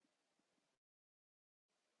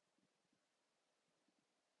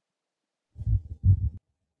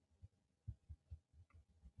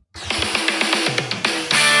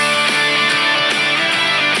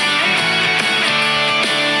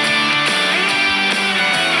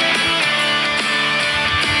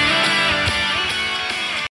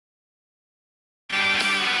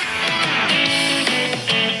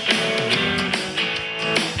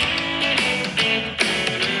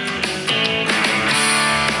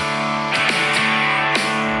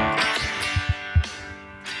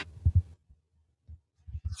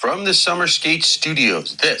From the Summer Skate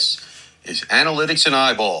Studios, this is Analytics and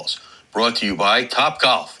Eyeballs, brought to you by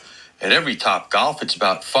Topgolf. At every Topgolf, it's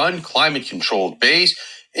about fun, climate-controlled bays,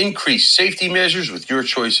 increased safety measures with your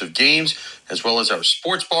choice of games, as well as our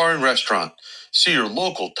sports bar and restaurant. See your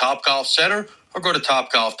local Topgolf center or go to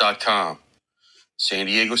topgolf.com. San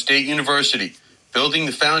Diego State University, building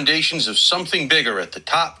the foundations of something bigger at the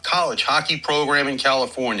top college hockey program in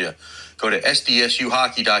California. Go to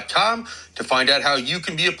sdsuhockey.com to find out how you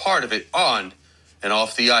can be a part of it on and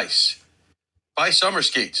off the ice. Buy summer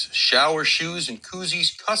skates, shower shoes, and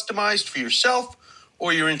koozies customized for yourself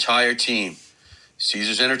or your entire team.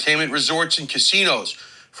 Caesars Entertainment Resorts and Casinos,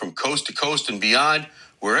 from coast to coast and beyond,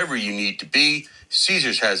 wherever you need to be,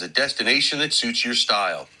 Caesars has a destination that suits your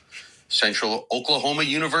style. Central Oklahoma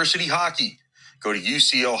University Hockey. Go to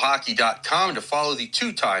ucohockey.com to follow the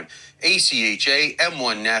two-time ACHA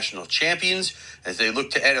M1 national champions as they look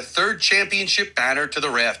to add a third championship banner to the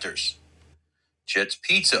rafters. Jets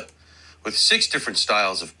Pizza. With 6 different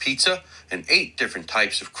styles of pizza and 8 different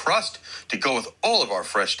types of crust to go with all of our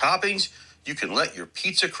fresh toppings, you can let your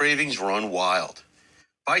pizza cravings run wild.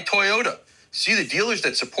 By Toyota. See the dealers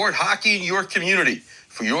that support hockey in your community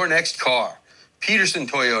for your next car. Peterson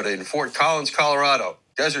Toyota in Fort Collins, Colorado.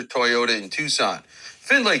 Desert Toyota in Tucson.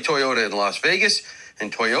 Findlay Toyota in Las Vegas.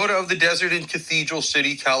 And Toyota of the Desert in Cathedral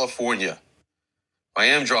City, California. By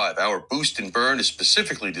M-Drive, our Boost and Burn is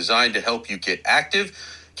specifically designed to help you get active,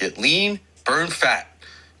 get lean, burn fat.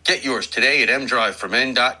 Get yours today at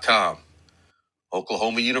mdriveformen.com.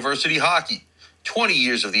 Oklahoma University Hockey. 20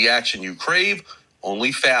 years of the action you crave,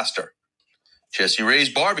 only faster. Jesse Ray's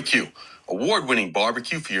Barbecue. Award-winning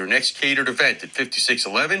barbecue for your next catered event at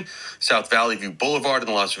 5611 South Valley View Boulevard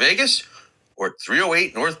in Las Vegas or at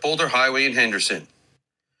 308 North Boulder Highway in Henderson.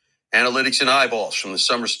 Analytics and Eyeballs from the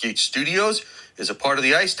Summer Skate Studios is a part of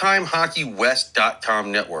the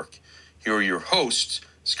IcetimeHockeyWest.com network. Here are your hosts,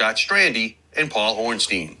 Scott Strandy and Paul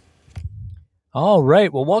Hornstein. All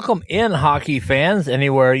right. Well, welcome in, hockey fans,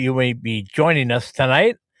 anywhere you may be joining us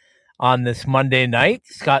tonight on this Monday night.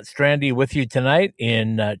 Scott Strandy with you tonight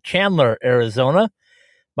in Chandler, Arizona.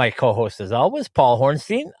 My co-host, as always, Paul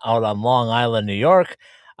Hornstein, out on Long Island, New York.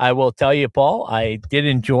 I will tell you, Paul, I did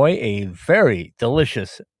enjoy a very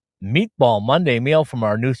delicious Meatball Monday meal from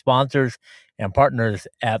our new sponsors and partners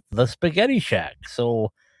at the Spaghetti Shack.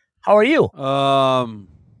 So, how are you? I'm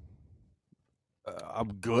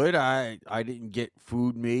good. I didn't get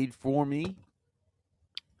food made for me.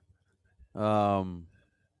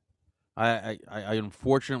 I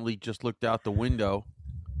unfortunately just looked out the window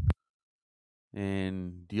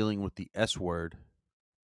and dealing with the S word.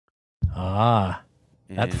 That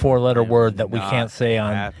 4-letter word that we can't say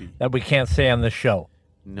on the show.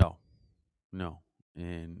 No.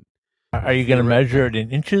 And are you going to measure it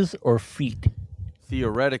in inches or feet?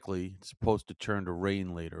 Theoretically, it's supposed to turn to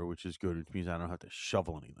rain later, which is good. Which means I don't have to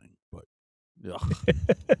shovel anything. But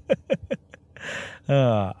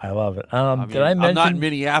I love it. did I mention? I'm not in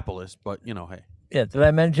Minneapolis, but hey. Yeah, did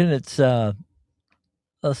I mention it's the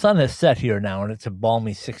sun has set here now, and it's a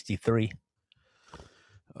balmy 63.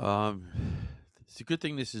 It's a good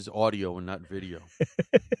thing this is audio and not video.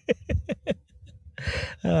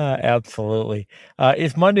 Absolutely.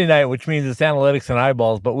 It's Monday night, which means it's Analytics and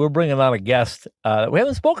Eyeballs, but we're bringing on a guest that we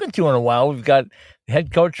haven't spoken to in a while. We've got the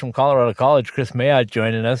head coach from Colorado College, Chris Mayotte,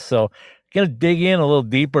 joining us. So going to dig in a little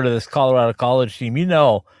deeper to this Colorado College team.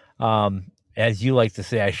 As you like to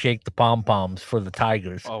say, I shake the pom-poms for the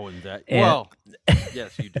Tigers. Oh, well,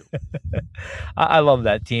 yes, you do. I love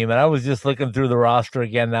that team. And I was just looking through the roster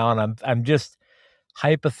again now, and I'm just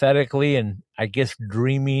hypothetically and I guess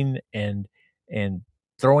dreaming and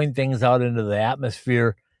throwing things out into the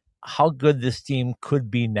atmosphere, how good this team could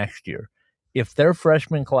be next year. If their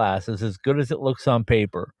freshman class is as good as it looks on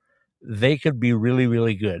paper, they could be really,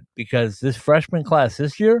 really good, because this freshman class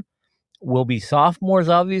this year will be sophomores,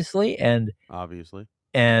 obviously, and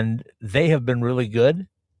they have been really good.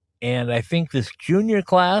 And I think this junior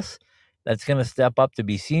class that's going to step up to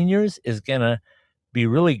be seniors is going to be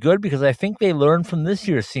really good, because I think they learned from this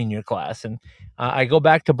year's senior class. And I go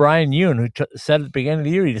back to Brian Yoon, who said at the beginning of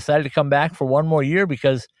the year he decided to come back for one more year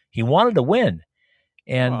because he wanted to win.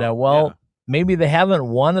 And, maybe they haven't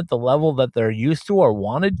won at the level that they're used to or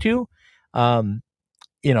wanted to.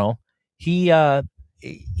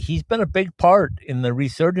 He's been a big part in the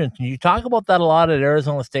resurgence. And you talk about that a lot at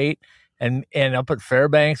Arizona State and up at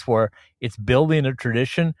Fairbanks, where it's building a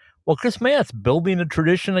tradition. Well, Chris Mayotte's building a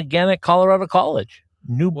tradition again at Colorado College.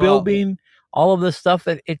 Building, all of this stuff.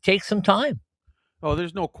 It takes some time. Oh,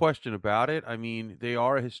 there's no question about it. I mean, they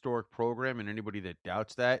are a historic program, and anybody that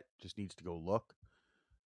doubts that just needs to go look.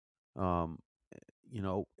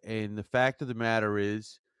 and the fact of the matter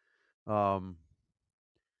is,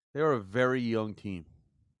 they're a very young team.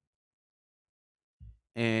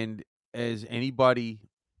 And as anybody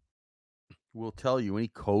will tell you, any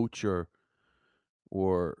coach or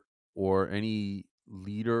any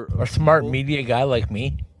leader Or of smart people, media guy like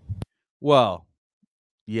me. well,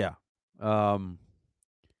 yeah.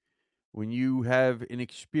 When you have an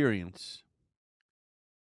experience,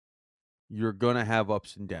 you're going to have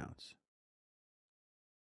ups and downs.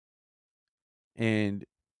 And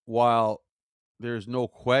while there's no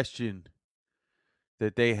question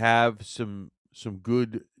that they have some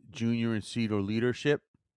good junior and senior leadership,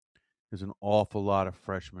 there's an awful lot of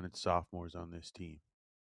freshmen and sophomores on this team.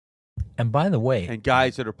 And by the way, And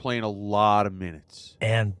guys that are playing a lot of minutes.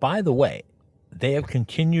 And by the way, they have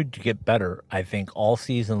continued to get better, I think, all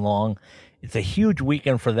season long. It's a huge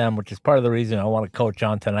weekend for them, which is part of the reason I want to coach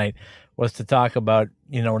on tonight, was to talk about,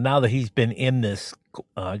 now that he's been in this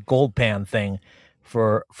gold pan thing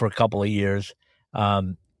for a couple of years,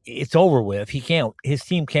 it's over with. His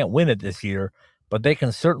team can't win it this year, but they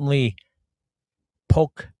can certainly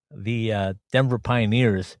poke the Denver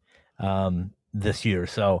Pioneers this year.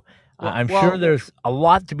 So I'm sure there's a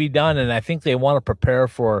lot to be done, and I think they want to prepare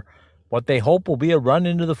for what they hope will be a run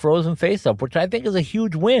into the Frozen Face-Up, which I think is a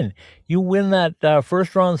huge win. You win that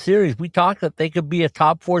first-round series. We talked that they could be a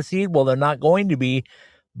top 4 seed. Well, they're not going to be,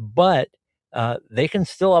 but they can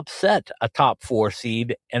still upset a top 4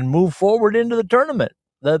 seed and move forward into the tournament,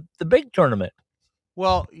 the big tournament.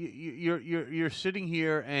 Well, you're sitting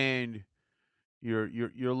here and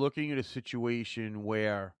you're looking at a situation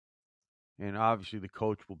where, and obviously the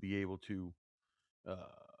coach will be able to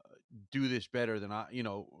do this better than I,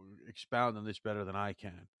 expound on this better than I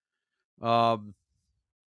can.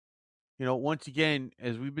 Once again,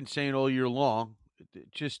 as we've been saying all year long,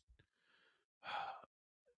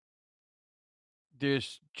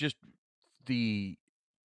 there's just the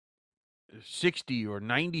 60 or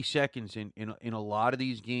 90 seconds in a lot of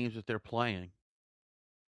these games that they're playing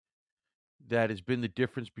that has been the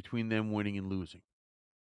difference between them winning and losing.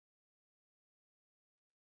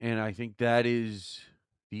 And I think that is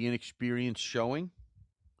the inexperience showing.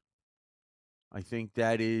 I think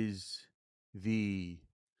that is the,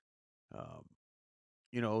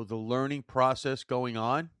 the learning process going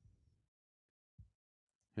on.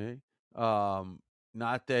 Okay.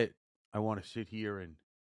 Not that I want to sit here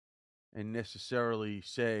and necessarily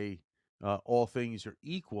say all things are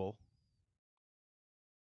equal.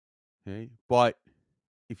 Okay. But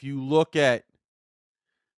if you look at,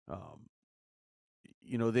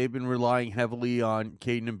 they've been relying heavily on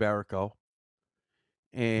Caden Mbarico.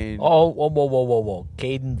 And whoa.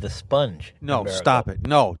 Caden the Sponge. No, stop it.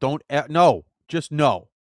 No, don't. No, just no.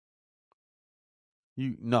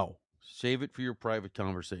 No. Save it for your private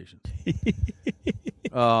conversations.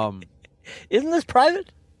 Isn't this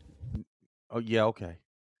private? Oh, yeah, okay.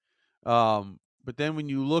 But then when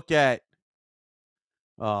you look at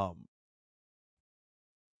a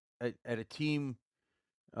team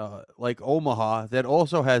like Omaha that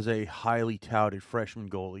also has a highly touted freshman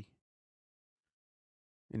goalie,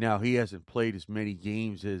 and now he hasn't played as many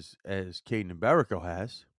games as Caden Mbarico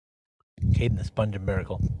has. Caden the Sponge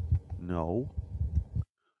Mbarico. No.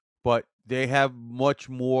 But they have much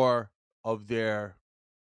more of their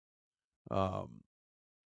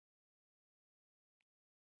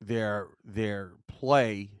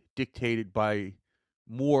play dictated by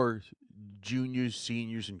more juniors,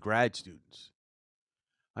 seniors, and grad students.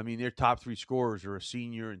 I mean, their top 3 scorers are a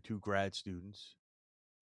senior and 2 grad students.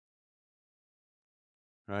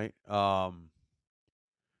 Right?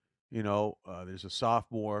 There's a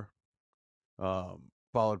sophomore,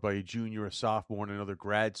 followed by a junior, a sophomore, and another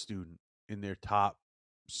grad student in their top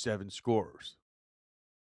 7 scorers.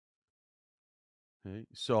 Okay?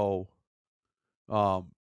 So,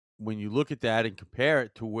 when you look at that and compare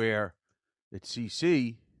it to where at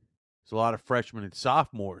CC, there's a lot of freshmen and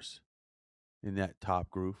sophomores in that top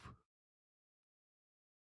group.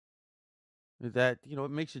 That,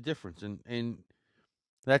 it makes a difference. And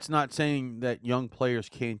that's not saying that young players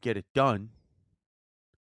can't get it done.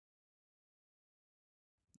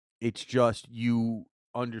 It's just you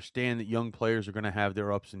understand that young players are going to have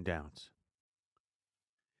their ups and downs.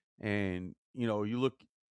 And, you look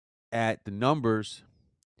at the numbers,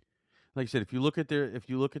 like I said, if you look at their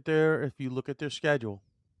schedule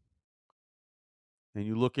and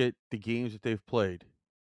you look at the games that they've played,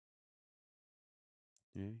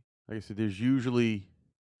 okay, like I said, there's usually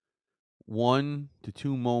 1 to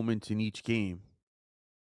 2 moments in each game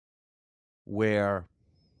where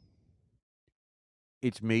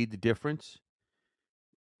it's made the difference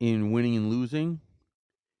in winning and losing.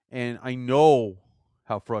 And I know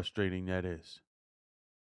how frustrating that is.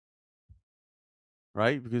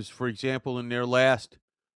 Right? Because, for example, in their last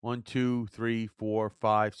 1, 2, 3, 4,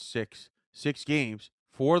 5, 6 games,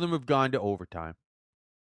 4 of them have gone to overtime.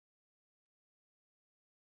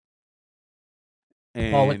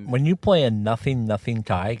 Well, And when you play a 0-0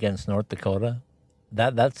 tie against North Dakota,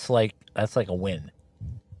 that's like a win.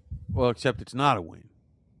 well, except it's not a win.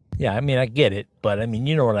 Yeah, I mean I get it, but I mean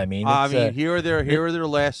you know what I mean. Here are their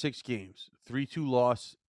last 6 games: 3-2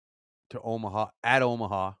 loss to Omaha at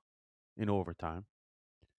Omaha in overtime.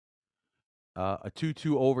 A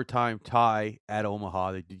 2-2 overtime tie at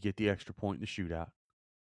Omaha. They did get the extra point in the shootout.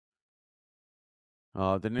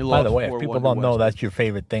 Then they lost. By the way, if 4-1 people to don't know, Western. that's your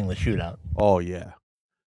favorite thing, the shootout. Oh yeah.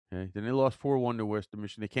 Okay. Then they lost 4-1 to Western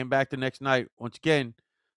Michigan. They came back the next night. Once again,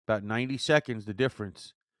 about 90 seconds, the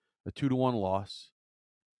difference. A 2-1 loss.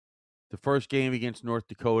 The first game against North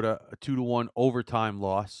Dakota, a 2-1 overtime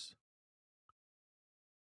loss.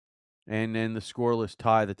 And then the scoreless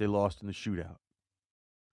tie that they lost in the shootout.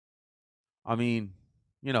 I mean,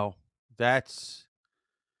 that's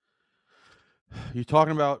you're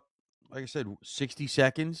talking about, like I said, 60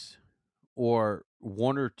 seconds or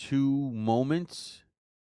 1 or 2 moments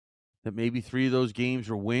that maybe 3 of those games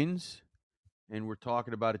are wins. And we're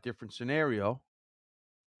talking about a different scenario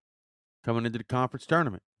coming into the conference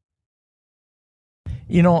tournament.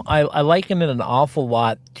 I liken it an awful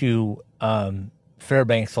lot to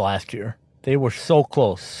Fairbanks last year. They were so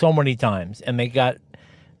close so many times, and they got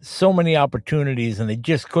so many opportunities, and they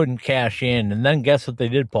just couldn't cash in. And then guess what they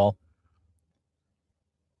did, Paul?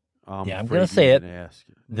 I'm going to say it.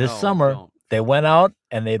 This summer, they went out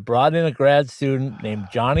and they brought in a grad student named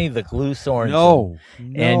Johnny the Glue Sorensen.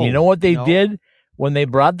 And you know what they did when they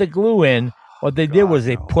brought the glue in? What they did was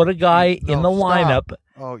they put a guy in the lineup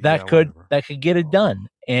that could get it done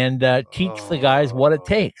and teach the guys what it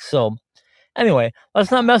takes. So anyway,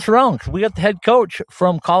 let's not mess around because we got the head coach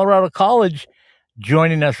from Colorado College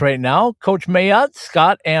joining us right now. Coach Mayotte,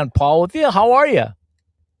 Scott, and Paul with you. How are you?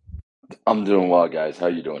 I'm doing well, guys. How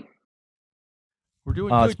you doing? We're doing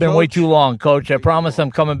good, it's been Coach. way too long, Coach. I promise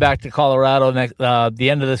I'm coming back to Colorado next the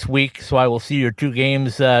end of this week, so I will see your 2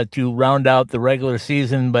 games to round out the regular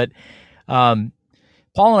season. But Paul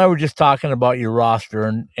and I were just talking about your roster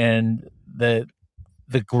and the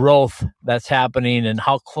growth that's happening and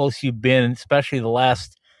how close you've been, especially the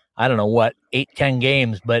last, 8-10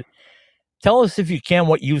 games. But tell us, if you can,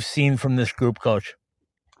 what you've seen from this group, Coach.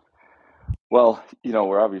 Well,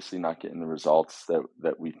 we're obviously not getting the results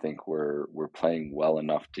that we think we're playing well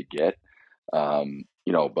enough to get.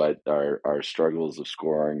 But our struggles of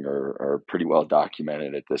scoring are pretty well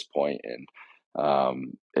documented at this point, and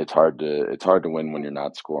it's hard to win when you're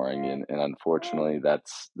not scoring, and unfortunately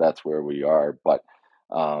that's where we are. But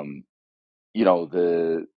the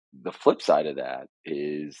flip side of that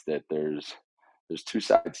is that there's 2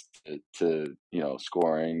 sides to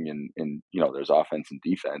scoring, and there's offense and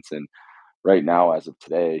defense. And right now, as of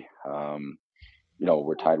today,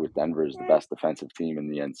 we're tied with Denver as the best defensive team in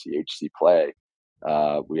the NCHC play.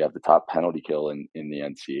 We have the top penalty kill in the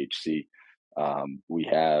NCHC. We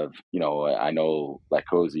have, I know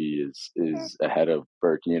Latkozy is ahead of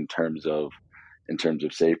Berkey in terms of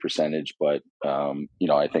save percentage, but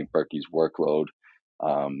I think Berkey's workload,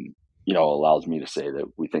 allows me to say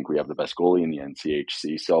that we think we have the best goalie in the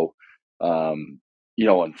NCHC. So,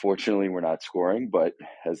 unfortunately, we're not scoring, but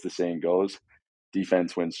as the saying goes,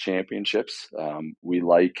 defense wins championships. We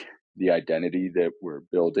like the identity that we're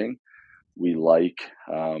building. We like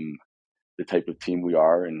the type of team we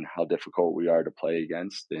are and how difficult we are to play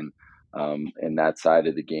against. And that side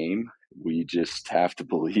of the game, we just have to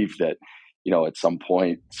believe that, at some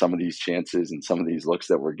point, some of these chances and some of these looks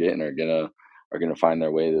that we're getting are gonna find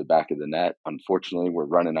their way to the back of the net. Unfortunately, we're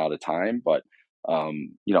running out of time, but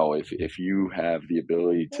if you have the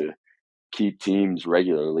ability to keep teams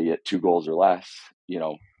regularly at 2 goals or less,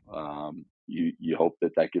 you hope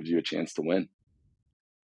that gives you a chance to win.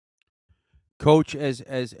 Coach,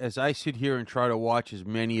 as I sit here and try to watch as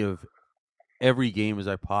many of every game as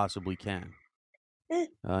I possibly can,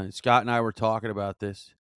 Scott and I were talking about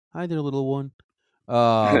this. Hi there, little one.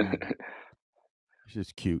 She's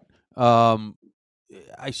just cute.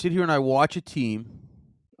 I sit here and I watch a team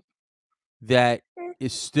that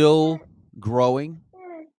is still growing.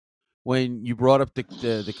 When you brought up the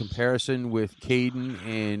comparison with Caden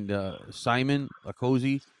and Simon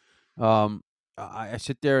Latkozy, I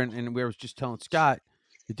sit there and we was just telling Scott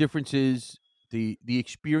the difference is the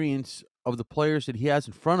experience of the players that he has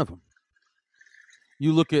in front of him.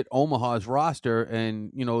 You look at Omaha's roster,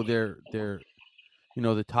 and they're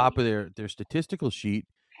the top of their statistical sheet,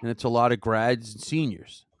 and it's a lot of grads and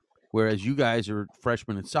seniors. whereas you guys are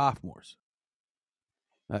freshmen and sophomores.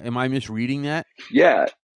 Am I misreading that? Yeah,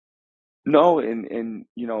 no, and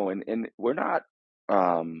we're not,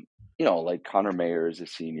 like Connor Mayer is a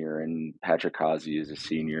senior, and Patrick Hazy is a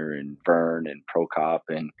senior, and Vern and Prokop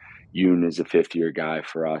and Yoon is a fifth-year guy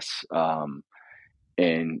for us.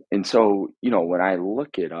 And so, when I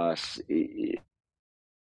look at us,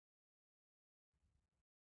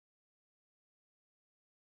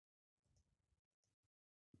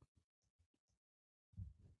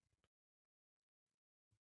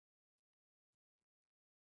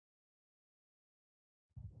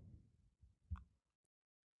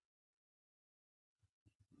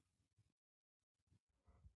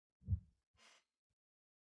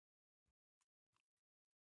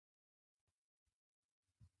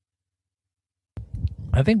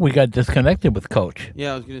 I think we got disconnected with Coach.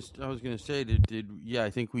 Yeah, I was gonna say, I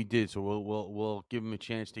think we did. So we'll give him a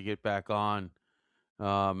chance to get back on,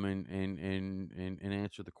 and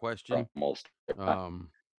answer the question. almost,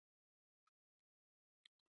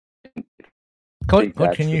 Coach,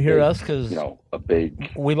 can you hear us? Because a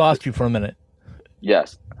big. we lost you for a minute.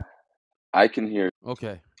 Yes, I can hear.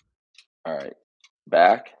 Okay. All right,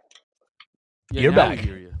 back. Yeah, You're now back. we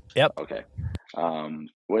hear you. Yep. Okay.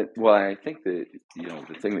 Well, I think that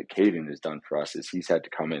the thing that Caden has done for us is he's had to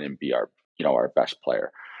come in and be our best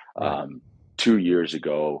player. Right. 2 years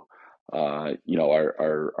ago,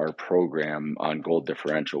 our program on goal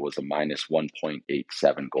differential was a minus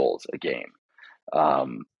 1.87 goals a game.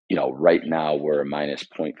 Right now we're a minus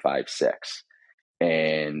 0.56,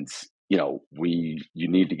 and you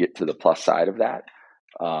need to get to the plus side of that.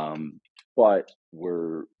 But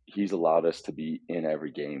he's allowed us to be in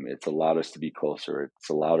every game. It's allowed us to be closer. It's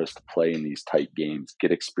allowed us to play in these tight games,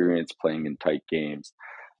 get experience playing in tight games.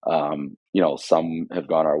 Some have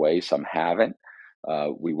gone our way, some haven't.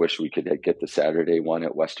 We wish we could get the Saturday one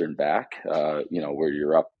at Western back, where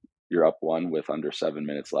you're up one with under 7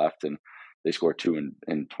 minutes left and they score two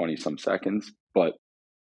in 20 some seconds. But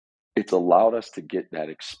it's allowed us to get that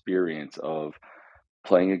experience of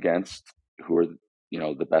playing against who are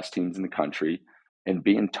the best teams in the country and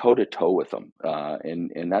being toe to toe with them,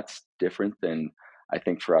 and that's different than I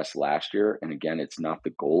think for us last year. And again, it's not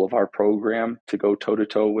the goal of our program to go toe to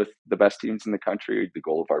toe with the best teams in the country. The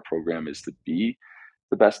goal of our program is to be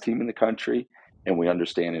the best team in the country, and we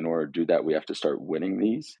understand in order to do that we have to start winning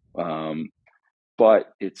these.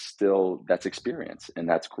 But it's still, that's experience and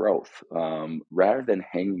that's growth, rather than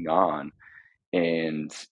hanging on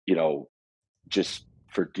and just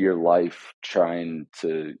for dear life trying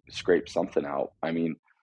to scrape something out. I mean,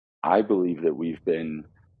 I believe that we've been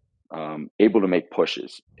able to make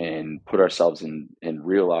pushes and put ourselves in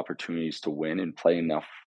real opportunities to win and play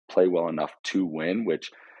well enough to win,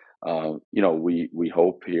 which we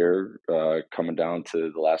hope here, coming down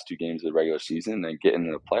to the last two games of the regular season and getting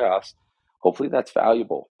into the playoffs. Hopefully that's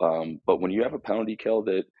valuable. But when you have a penalty kill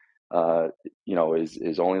that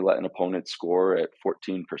is only letting opponents score at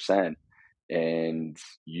 14%, and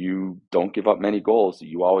you don't give up many goals,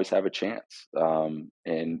 you always have a chance.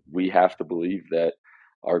 And we have to believe that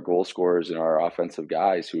our goal scorers and our offensive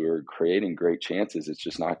guys who are creating great chances, it's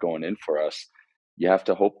just not going in for us. You have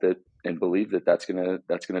to hope that and believe that that's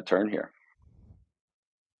gonna turn here.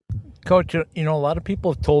 Coach, a lot of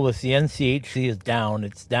people have told us the NCHC is down.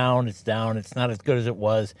 It's down. It's down. It's not as good as it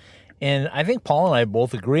was. And I think Paul and I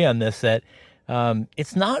both agree on this, that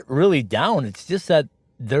it's not really down. It's just that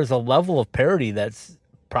there's a level of parity that's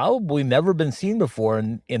probably never been seen before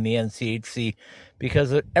in the NCHC,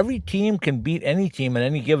 because every team can beat any team on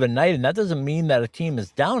any given night. And that doesn't mean that a team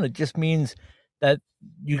is down. It just means that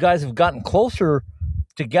you guys have gotten closer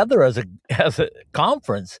together as a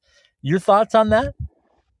conference. Your thoughts on that?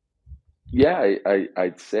 Yeah,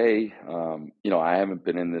 I'd say, I haven't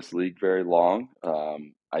been in this league very long.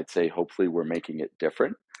 I'd say hopefully we're making it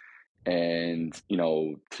different. And,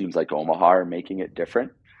 teams like Omaha are making it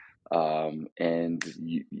different. And,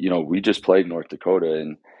 we just played North Dakota,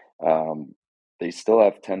 and they still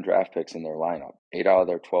have 10 draft picks in their lineup. 8 out of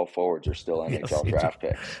their 12 forwards are still NHL draft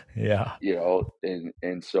picks. Yeah.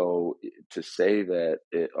 And so to say that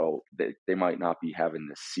they might not be having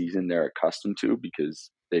the season they're accustomed to because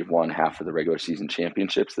they've won half of the regular season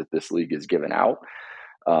championships that this league is given out.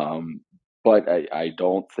 But I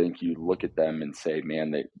don't think you look at them and say,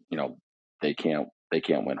 man, they can't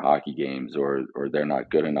win hockey games, or they're not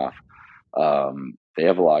good enough. They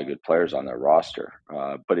have a lot of good players on their roster,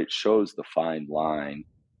 but it shows the fine line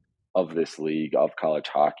of this league, of college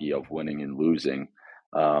hockey, of winning and losing.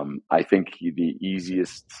 I think the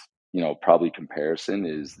easiest, probably comparison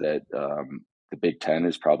is that the Big Ten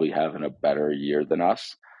is probably having a better year than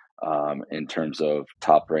us. in terms of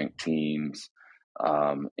top-ranked teams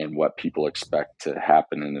and what people expect to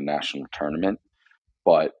happen in the national tournament.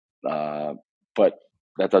 But but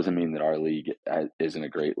that doesn't mean that our league isn't a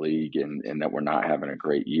great league and that we're not having a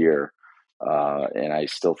great year. And I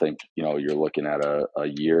still think, you're looking at a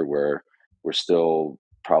year where we're still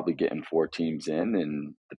probably getting 4 teams in,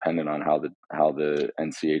 and depending on how the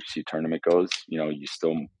NCHC tournament goes, you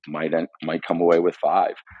still might come away with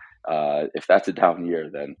 5. If that's a down year,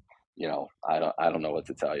 then I don't know what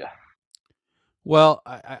to tell you. Well,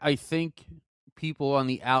 I think people on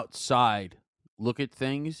the outside look at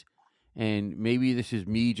things, and maybe this is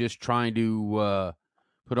me just trying to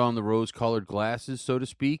put on the rose-colored glasses, so to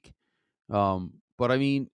speak. But I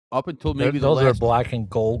mean, up until maybe those are black and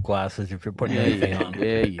gold glasses if you're putting anything on.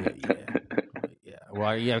 Yeah. Well,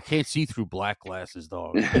 I can't see through black glasses,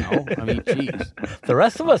 though. I mean, geez. The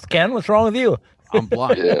rest of us can. What's wrong with you? I'm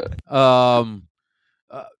blind. Yeah.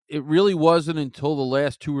 It really wasn't until the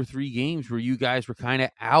last 2 or 3 games where you guys were kind of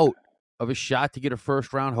out of a shot to get a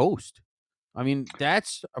first-round host. I mean,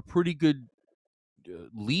 that's a pretty good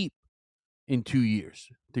leap in 2 years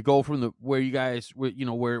to go from where you guys,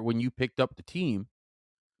 where when you picked up the team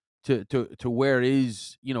to where it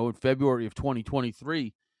is, in February of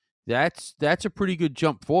 2023. That's a pretty good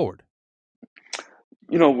jump forward.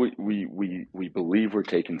 We believe we're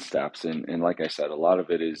taking steps, and like I said, a lot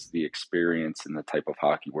of it is the experience and the type of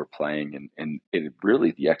hockey we're playing, and it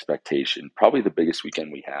really the expectation. Probably the biggest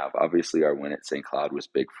weekend we have. Obviously, our win at St. Cloud was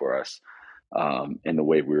big for us, and the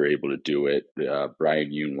way we were able to do it.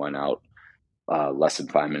 Brian Yoon went out less than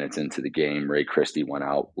 5 minutes into the game. Ray Christie went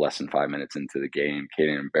out less than 5 minutes into the game.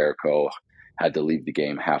 Kaden Barrico had to leave the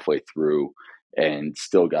game halfway through and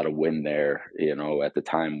still got a win there. At the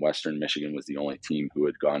time, Western Michigan was the only team who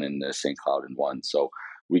had gone into St. Cloud and won. So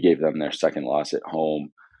we gave them their second loss at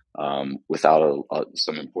home without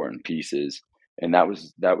some important pieces. And that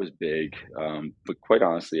was big. But quite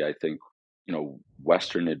honestly, I think,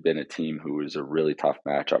 Western had been a team who was a really tough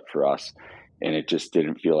matchup for us. And it just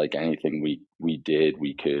didn't feel like anything we did,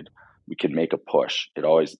 we could make a push.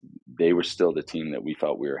 They were still the team that we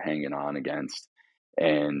felt we were hanging on against.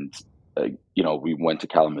 And we went to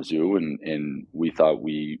Kalamazoo and we thought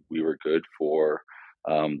we were good for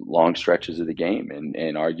long stretches of the game and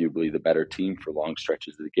arguably the better team for long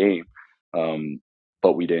stretches of the game.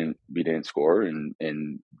 But we didn't score,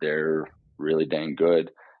 and they're really dang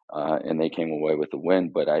good. And they came away with a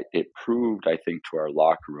win, but it proved, I think, to our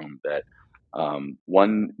locker room that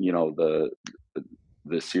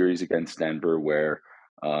the series against Denver, where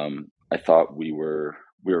I thought we were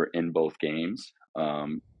in both games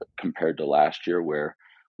compared to last year, where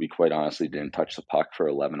we quite honestly didn't touch the puck for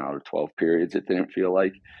 11 out of 12 periods. It didn't feel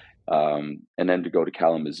like, and then to go to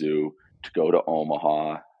Kalamazoo, to go to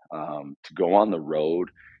Omaha, to go on the road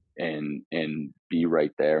and be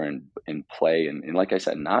right there and play and like I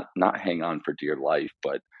said, not hang on for dear life,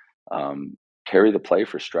 but carry the play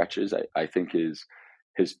for stretches. I think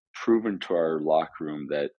has proven to our locker room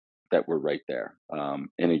that we're right there. And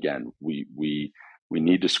again, we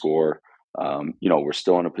need to score. We're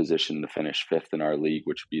still in a position to finish 5th in our league,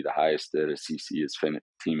 which would be the highest that a CC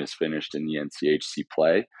team has finished in the NCHC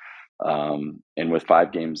play. And with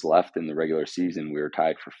 5 games left in the regular season, we were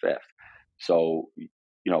tied for 5th. So,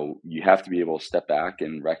 you have to be able to step back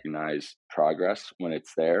and recognize progress when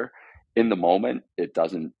it's there. In the moment, it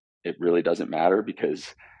really doesn't matter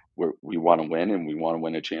because we want to win and we want to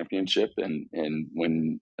win a championship. And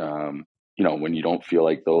when, when you don't feel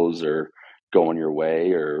like those are going your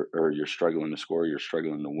way or you're struggling to score, you're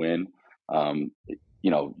struggling to win,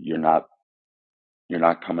 you're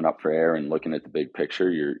not coming up for air and looking at the big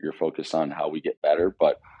picture. You're focused on how we get better.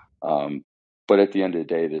 But at the end of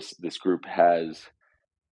the day, this group has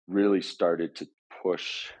really started to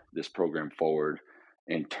push this program forward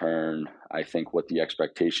and turn, I think, what the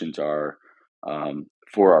expectations are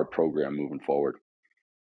for our program moving forward.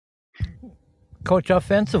 Coach,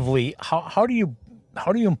 offensively, how do you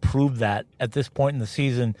improve that at this point in the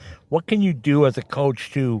season? What can you do as a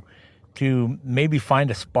coach to maybe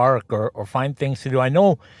find a spark or find things to do? I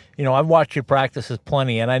know, I've watched your practices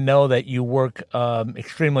plenty, and I know that you work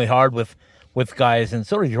extremely hard with guys, and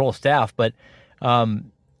so does your whole staff. But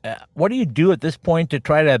what do you do at this point to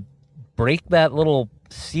try to break that little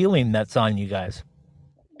ceiling that's on you guys?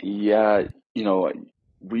 Yeah,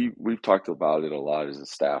 we've talked about it a lot as a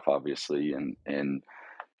staff, obviously, and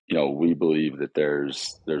we believe that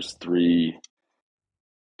there's 3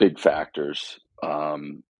 big factors.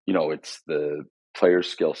 It's the player's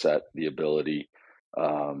skill set, the ability.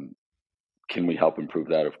 Can we help improve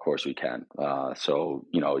that? Of course we can. So,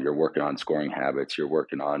 you're working on scoring habits. You're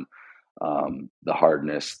working on the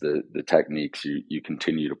hardness, the techniques. You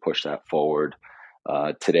continue to push that forward.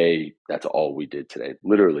 Today, that's all we did today.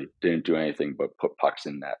 Literally didn't do anything but put pucks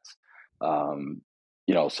in nets.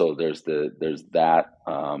 So there's that.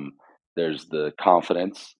 There's the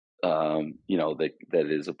confidence, that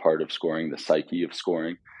is a part of scoring, the psyche of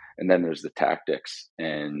scoring, and then there's the tactics.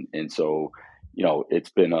 And so, it's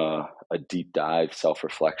been a deep dive, self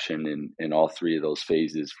reflection in all three of those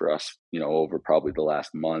phases for us, over probably the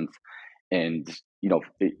last month. And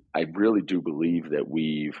I really do believe that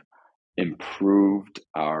we've improved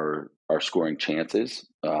our scoring chances.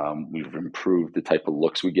 We've improved the type of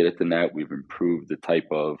looks we get at the net. We've improved the type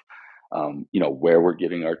of where we're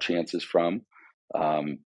getting our chances from.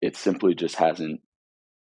 It simply just hasn't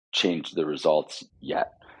changed the results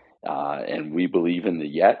yet, and we believe in the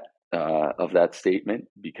yet of that statement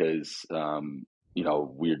because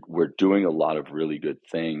we're doing a lot of really good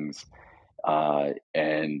things,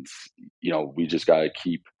 and we just got to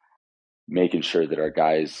keep making sure that our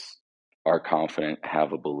guys are confident,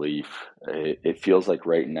 have a belief. It feels like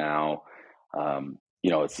right now,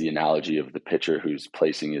 it's the analogy of the pitcher who's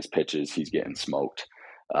placing his pitches, he's getting smoked,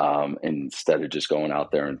 instead of just going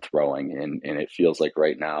out there and throwing. And it feels like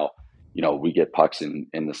right now, we get pucks in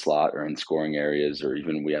the slot or in scoring areas, or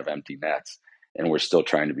even we have empty nets, and we're still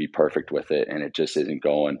trying to be perfect with it, and it just isn't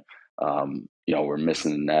going. We're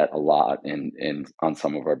missing the net a lot and on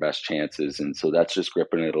some of our best chances. And so that's just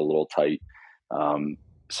gripping it a little tight.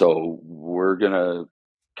 So we're going to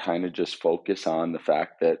kind of just focus on the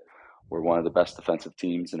fact that we're one of the best defensive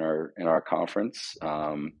teams in our conference.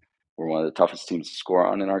 We're one of the toughest teams to score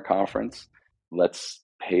on in our conference. Let's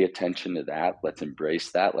pay attention to that. Let's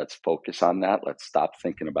embrace that. Let's focus on that. Let's stop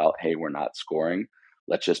thinking about, hey, we're not scoring.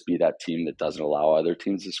 Let's just be that team that doesn't allow other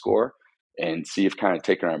teams to score, and see if kind of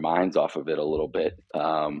taking our minds off of it a little bit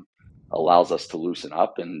allows us to loosen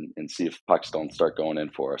up and see if pucks don't start going in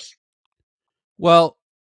for us. Well,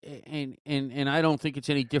 and I don't think it's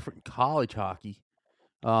any different in college hockey.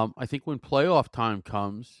 I think when playoff time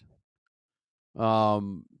comes,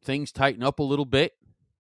 things tighten up a little bit.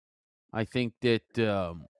 I think that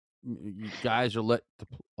you guys are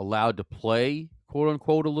allowed to play, quote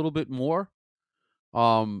unquote, a little bit more.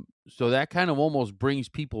 So that kind of almost brings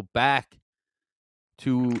people back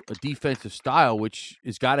to a defensive style, which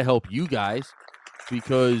has got to help you guys,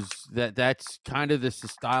 because that's kind of the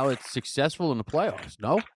style that's successful in the playoffs.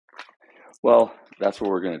 No? Well, that's what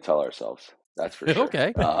we're going to tell ourselves. That's for sure.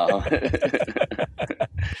 Okay.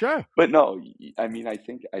 Sure. But no, I mean, I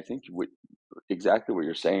think exactly what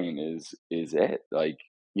you're saying is it. Like,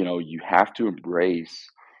 you have to embrace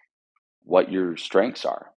what your strengths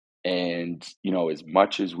are. And, as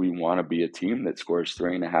much as we want to be a team that scores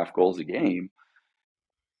 3.5 goals a game,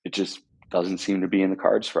 it just doesn't seem to be in the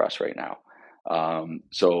cards for us right now.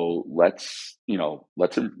 So let's get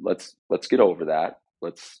over that.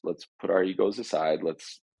 Let's put our egos aside.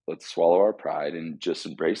 Let's swallow our pride and just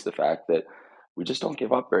embrace the fact that we just don't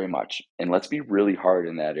give up very much. And let's be really hard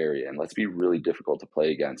in that area, and let's be really difficult to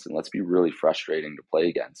play against, and let's be really frustrating to play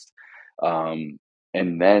against. And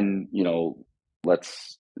then,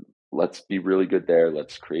 let's be really good there.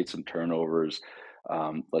 Let's create some turnovers.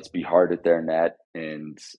 Let's be hard at their net,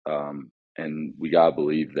 and we gotta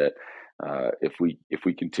believe that if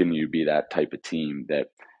we continue to be that type of team, that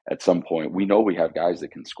at some point we know we have guys that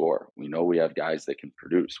can score. We know we have guys that can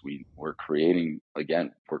produce. We're creating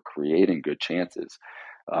good chances.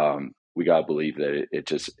 We gotta believe that it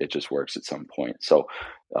just works at some point. So,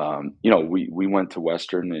 we went to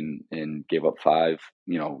Western and gave up 5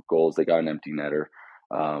 goals. They got an empty netter,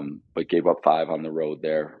 but gave up 5 on the road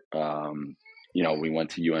there. We went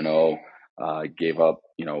to UNO, gave up,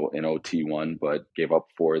 an OT 1, but gave up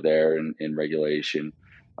 4 there in regulation.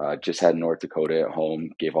 Just had North Dakota at home,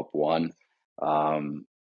 gave up 1.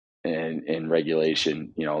 And in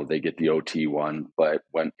regulation, they get the OT 1, but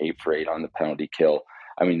went 8 for 8 on the penalty kill.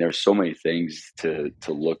 I mean, there's so many things to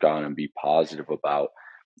look on and be positive about.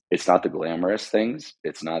 It's not the glamorous things.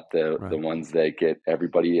 It's not the ones that get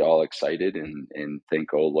everybody all excited and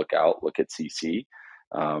think, oh, look out, look at CC.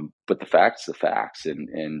 But the facts,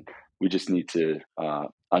 and we just need to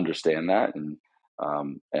understand that and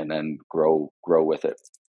then grow with it.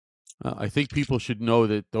 I think people should know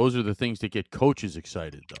that those are the things that get coaches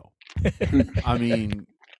excited, though. I mean,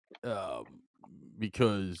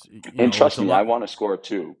 because trust me, I want to score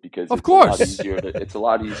too, because of course it's a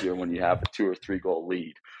lot easier when you have a 2 or 3 goal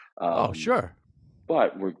lead. Sure.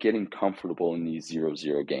 But we're getting comfortable in these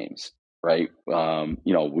 0-0 games, right?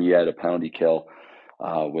 We had a penalty kill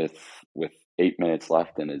with 8 minutes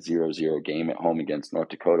left in a 0-0 game at home against North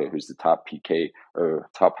Dakota, who's the top PK or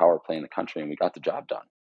top power play in the country, and we got the job done.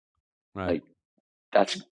 Right.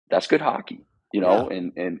 Like that's good hockey, Yeah.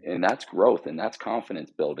 and that's growth and that's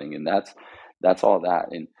confidence building and that's all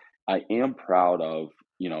that. And I am proud of,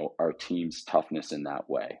 our team's toughness in that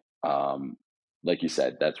way. Like you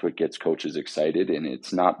said, that's what gets coaches excited. And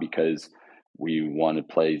it's not because we want to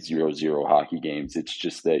play 0-0 hockey games. It's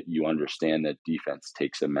just that you understand that defense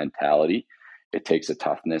takes a mentality, it takes a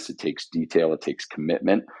toughness, it takes detail, it takes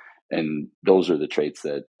commitment. And those are the traits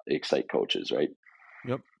that excite coaches, right?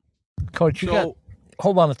 Yep. Coach, So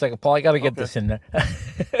hold on a second, Paul. I got to get okay. this in there.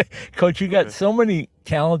 Coach, you got Okay. so many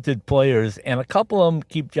talented players, and a couple of them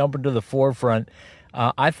keep jumping to the forefront.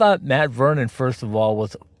 I thought Matt Vernon, first of all,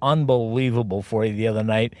 was unbelievable for you the other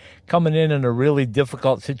night, coming in a really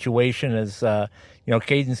difficult situation. As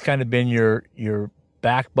Caden's kind of been your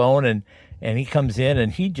backbone, and he comes in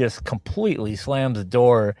and he just completely slams the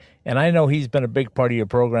door. And I know he's been a big part of your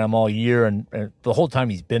program all year and the whole time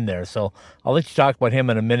he's been there. So I'll let you talk about him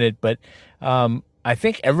in a minute. But I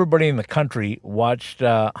think everybody in the country watched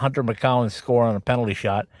Hunter McCowan score on a penalty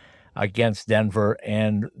shot against Denver.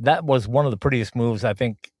 And that was one of the prettiest moves, I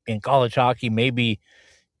think, in college hockey, maybe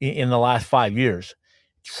in the last 5 years.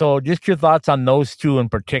 So just your thoughts on those two in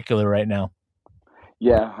particular right now.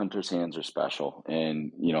 Yeah, Hunter's hands are special,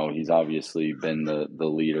 and he's obviously been the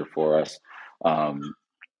leader for us.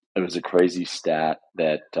 It was a crazy stat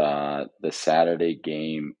that the Saturday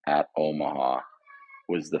game at Omaha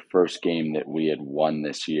was the first game that we had won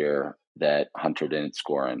this year that Hunter didn't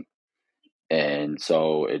score in. And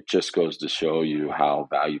so it just goes to show you how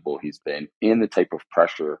valuable he's been in the type of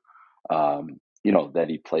pressure, that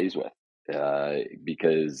he plays with.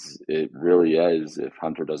 Because it really is, if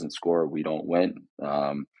Hunter doesn't score, we don't win.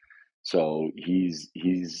 So he's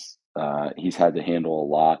had to handle a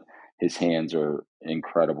lot. His hands are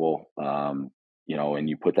incredible. And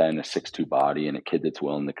you put that in a 6'2" body and a kid that's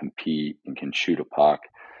willing to compete and can shoot a puck.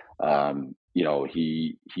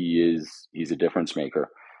 He's a difference maker.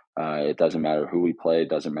 It doesn't matter who we play, it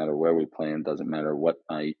doesn't matter where we play, and doesn't matter what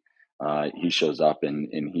night. He shows up and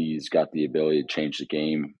he's got the ability to change the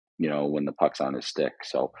game. When the puck's on his stick.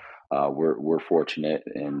 So we're fortunate,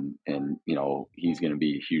 and he's going to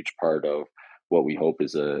be a huge part of what we hope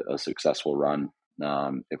is a successful run.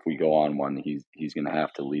 If we go on one, he's going to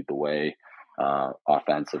have to lead the way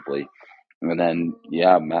offensively. And then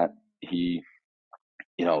Matt, he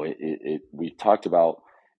we talked about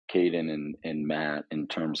Caden and Matt in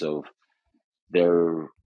terms of their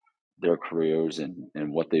careers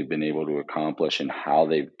and what they've been able to accomplish and how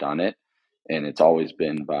they've done it. And it's always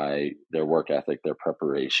been by their work ethic, their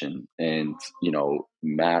preparation. And,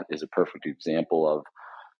 Matt is a perfect example of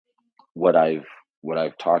what I've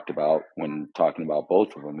talked about when talking about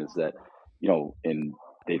both of them is that, and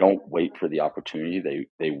they don't wait for the opportunity.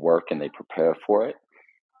 They work and they prepare for it.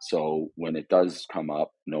 So when it does come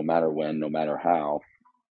up, no matter when, no matter how,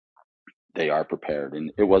 they are prepared.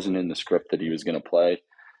 And it wasn't in the script that he was going to play.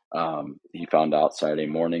 He found out Saturday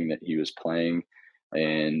morning that he was playing,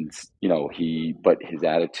 and but his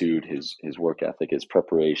attitude, his work ethic, his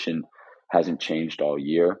preparation hasn't changed all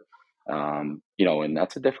year. And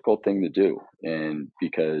that's a difficult thing to do, and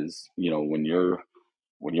because when you're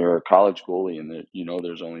a college goalie and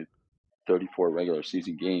there's only 34 regular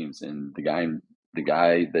season games, and the guy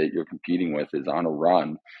that you're competing with is on a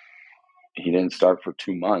run. He didn't start for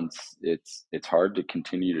 2 months. It's hard to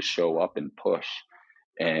continue to show up and push.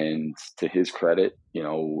 And to his credit,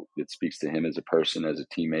 it speaks to him as a person, as a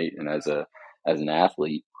teammate, and as an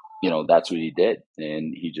athlete. That's what he did,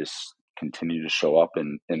 and he just continued to show up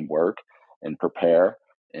and work and prepare.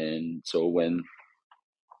 And so when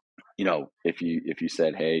if you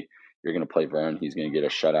said, hey, you're going to play Vern, he's going to get a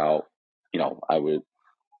shutout,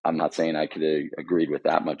 I'm not saying I could have agreed with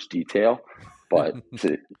that much detail, but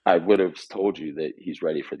I would have told you that he's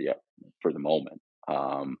ready for the moment,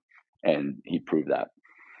 and he proved that.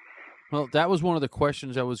 Well, that was one of the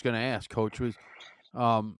questions I was going to ask, Coach. Was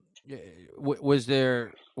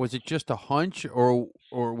it just a hunch, or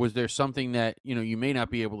was there something that you may not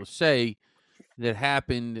be able to say that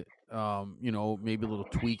happened? Maybe a little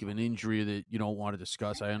tweak of an injury that you don't want to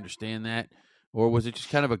discuss. I understand that. Or was it just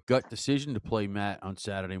kind of a gut decision to play Matt on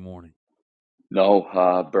Saturday morning? No,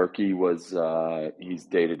 Berkey was he's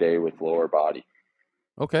day to day with lower body.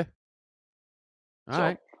 Okay. All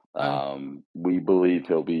right. We believe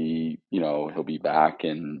he'll be back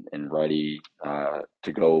and ready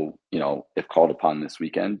to go, if called upon this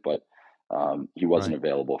weekend, but he wasn't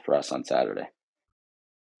available for us on Saturday.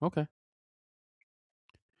 Okay.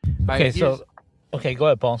 Okay, okay, go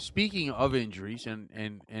ahead, Paul. Speaking of injuries, and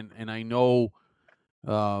I know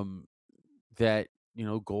that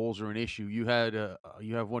goals are an issue. You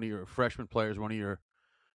have one of your freshman players, one of your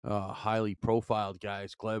highly profiled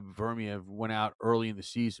guys. Gleb Vermiev went out early in the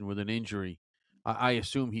season with an injury. I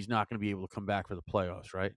assume he's not going to be able to come back for the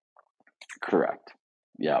playoffs, right? Correct.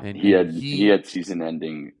 Yeah, And he had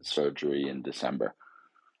season-ending surgery in December.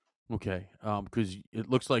 Okay, because it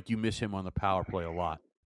looks like you miss him on the power play a lot.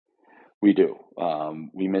 We do.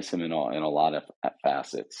 We miss him in a lot of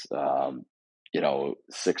facets.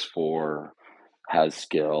 6'4", has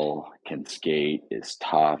skill, can skate, is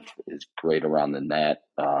tough, is great around the net.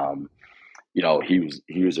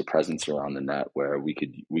 He was a presence around the net where we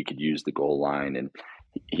could use the goal line, and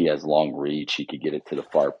he has long reach. He could get it to the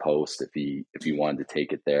far post if he wanted to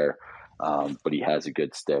take it there. But he has a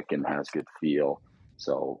good stick and has good feel,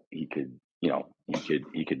 so he could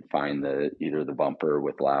find either the bumper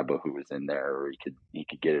with Laba who was in there, or he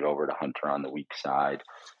could get it over to Hunter on the weak side.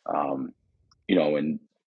 And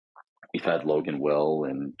we've had Logan Will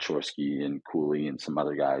and Chorsky and Cooley and some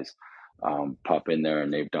other guys pop in there,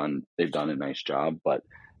 and they've done a nice job. But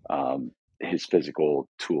his physical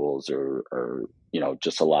tools are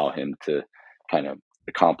just allow him to kind of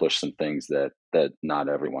accomplish some things that not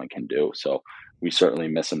everyone can do. So we certainly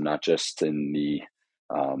miss him, not just in the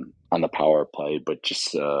on the power play, but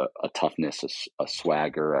just a toughness, a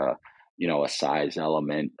swagger, a size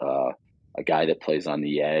element. A guy that plays on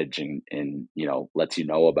the edge and lets you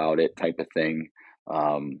know about it type of thing.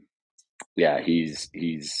 Yeah, he's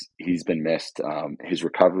been missed. His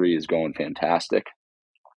recovery is going fantastic.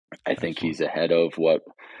 I think Excellent. he's ahead of where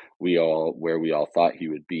we all thought he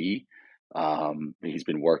would be. He's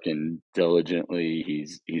been working diligently.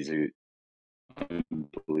 He's a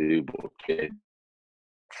unbelievable kid.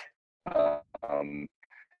 Um,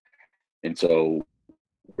 and so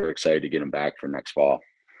we're excited to get him back for next fall.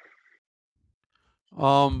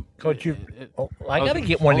 Coach, I was got to gonna-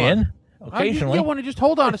 get one hold on. in occasionally. You want to just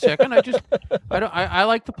hold on a second? I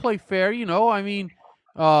like to play fair. I mean,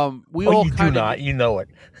 we all you kind do not. You know it.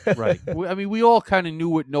 right. We all kind of knew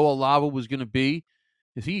what Noah Lava was going to be.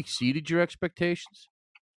 Has he exceeded your expectations?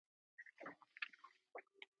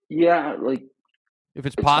 Yeah, if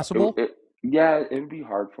it's possible. It would be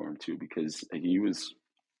hard for him too, because he was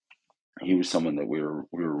someone that we were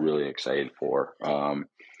really excited for.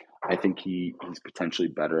 I think he's potentially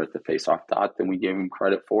better at the faceoff dot than we gave him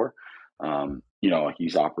credit for.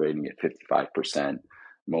 He's operating at 55%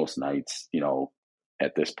 most nights.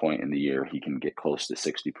 At this point in the year, he can get close to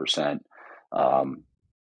 60%.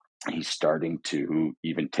 He's starting to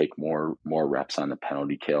even take more reps on the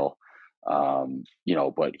penalty kill.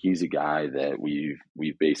 But he's a guy that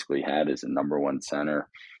we've basically had as a number one center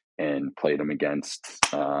and played him against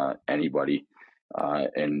anybody.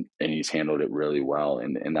 And he's handled it really well.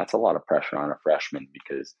 And that's a lot of pressure on a freshman,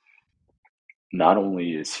 because not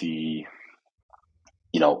only is he,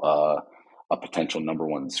 a potential number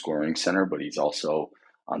one scoring center, but he's also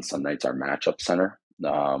on some nights our matchup center.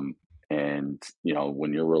 And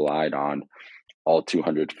when you're relied on all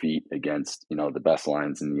 200 feet against, the best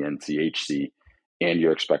lines in the NCHC, and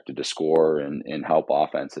you're expected to score and help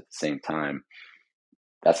offense at the same time,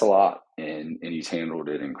 that's a lot. And he's handled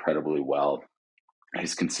it incredibly well.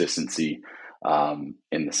 His consistency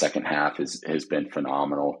in the second half has been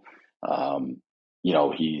phenomenal.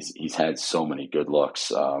 He's had so many good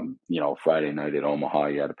looks. Friday night at Omaha,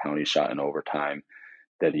 he had a penalty shot in overtime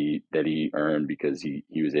that he earned because he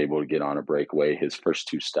was able to get on a breakaway. His first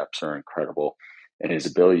two steps are incredible, and his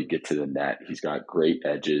ability to get to the net. He's got great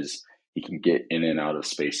edges. He can get in and out of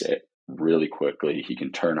space really quickly. He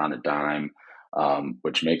can turn on a dime,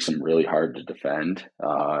 which makes him really hard to defend.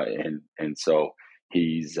 And so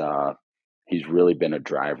he's really been a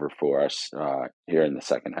driver for us here in the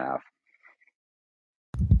second half.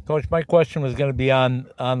 Coach, my question was going to be on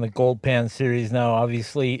the Gold Pan series. Now,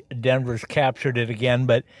 obviously, Denver's captured it again,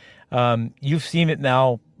 but you've seen it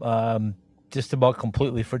now just about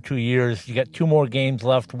completely for 2 years. You got two more games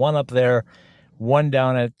left, one up there, one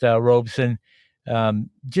down at Robeson.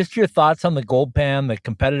 Just your thoughts on the Gold Pan, the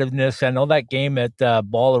competitiveness. I know that game at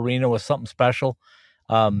Ball Arena was something special.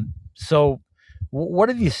 So what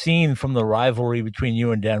have you seen from the rivalry between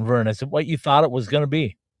you and Denver, and is it what you thought it was going to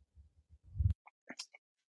be?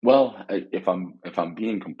 Well, if I'm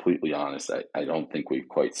being completely honest, I don't think we've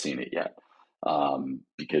quite seen it yet,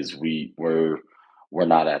 because we're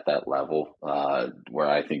not at that level where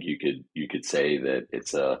I think you could say that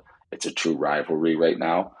it's a true rivalry right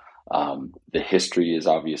now. The history is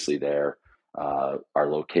obviously there. Our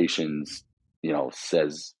locations,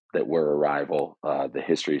 says that we're a rival. The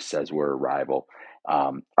history says we're a rival.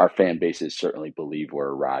 Our fan bases certainly believe we're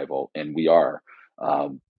a rival, and we are.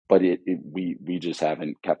 But we just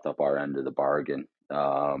haven't kept up our end of the bargain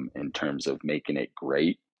in terms of making it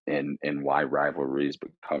great. and why rivalries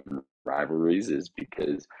become rivalries is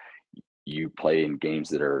because you play in games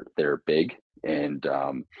that are big, and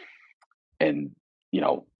you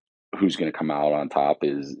know, who's going to come out on top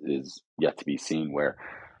is yet to be seen. Where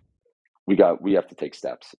we have to take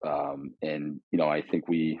steps, and I think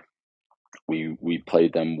we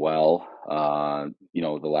played them well. The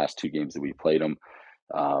last two games that we played them,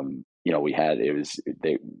 we had it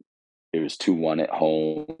was 2-1 at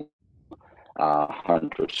home.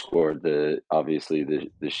 Hunter scored obviously the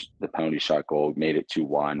penalty shot goal, made it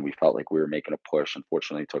 2-1. We felt like we were making a push.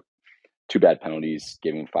 Unfortunately, took two bad penalties,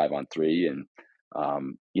 gave them 5-on-3, and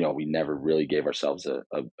we never really gave ourselves a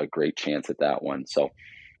great chance at that one. So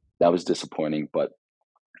that was disappointing, but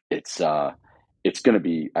it's going to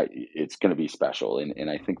be special, and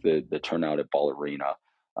I think the turnout at Ball Arena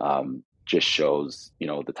just shows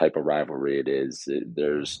the type of rivalry it is.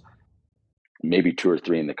 There's maybe two or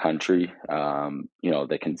three in the country,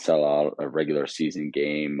 that can sell out a regular season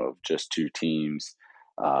game of just two teams,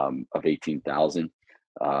 of 18,000.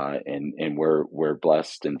 And we're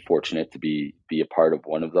blessed and fortunate to be a part of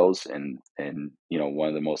one of those, and one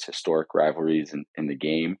of the most historic rivalries in the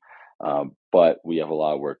game. But we have a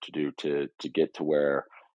lot of work to do to get to where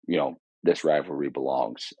this rivalry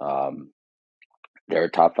belongs. They're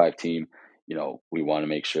a top 5 team. We want to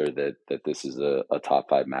make sure that this is a top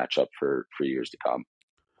 5 matchup for years to come.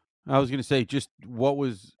 I was going to say, just what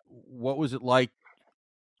was it like?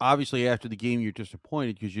 Obviously, after the game, you're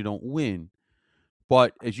disappointed because you don't win.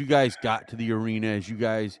 But as you guys got to the arena, as you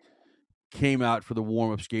guys came out for the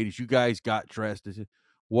warm-up skate, as you guys got dressed, did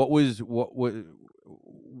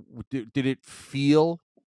it feel?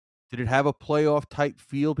 Did it have a playoff type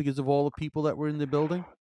feel because of all the people that were in the building?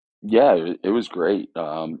 Yeah, it was great.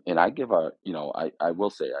 And I give I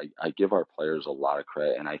will say I give our players a lot of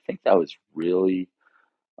credit, and I think that was really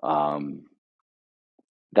that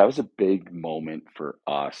was a big moment for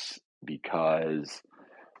us because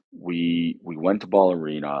we went to Ball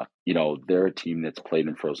Arena. They're a team that's played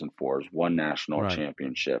in Frozen Fours, won national Right.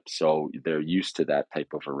 championship, so they're used to that type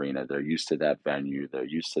of arena. They're used to that venue. They're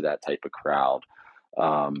used to that type of crowd.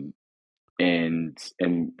 Um, and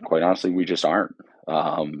quite honestly, we just aren't.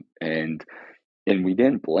 And we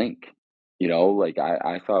didn't blink. Like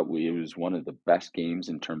I thought it was one of the best games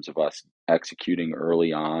in terms of us executing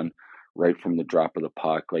early on, right from the drop of the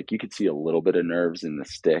puck. Like you could see a little bit of nerves in the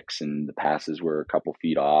sticks, and the passes were a couple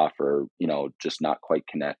feet off, or just not quite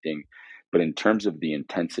connecting. But in terms of the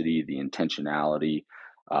intensity, the intentionality,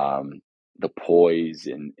 the poise,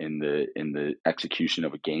 and in the execution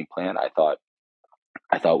of a game plan, I thought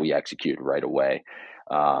we executed right away.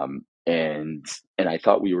 And I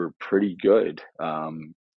thought we were pretty good,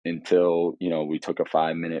 until we took a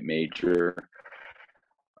 5-minute major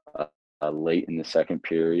late in the second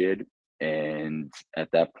period, and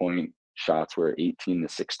at that point shots were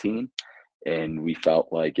 18-16, and we felt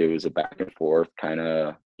like it was a back and forth kind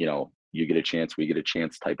of, you get a chance, we get a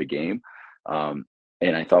chance type of game.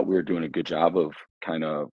 And I thought we were doing a good job of kind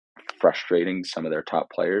of frustrating some of their top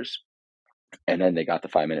players, and then they got the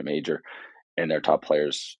 5-minute major, and their top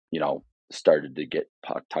players, started to get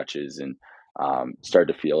puck touches and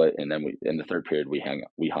started to feel it. And then in the third period, we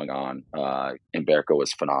hung on. And Berko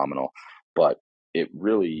was phenomenal, but it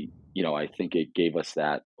really, I think it gave us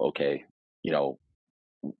that, okay,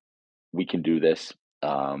 we can do this.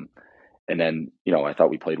 And then, I thought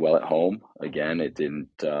we played well at home. Again, it didn't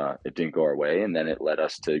go our way, and then it led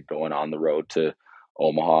us to going on the road to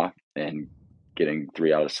Omaha and getting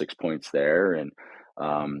 3 out of 6 points there. And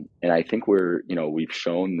I think we've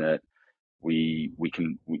shown that we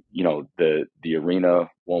can, the arena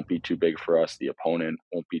won't be too big for us. The opponent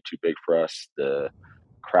won't be too big for us. The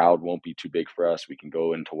crowd won't be too big for us. We can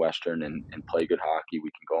go into Western and play good hockey.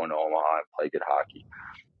 We can go into Omaha and play good hockey.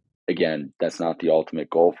 Again, that's not the ultimate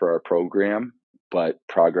goal for our program, but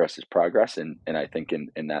progress is progress. And I think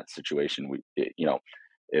in that situation,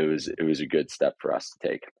 it was a good step for us to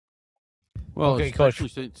take. Well, Okay, especially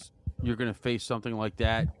Coach. since you're going to face something like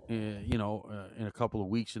that, in a couple of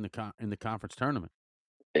weeks in the conference tournament.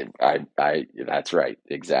 That's right.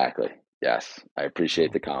 Exactly. Yes. I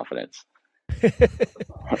appreciate the confidence.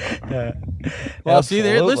 Well, see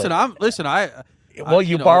there. Absolutely. Well,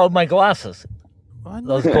 you borrowed my glasses. I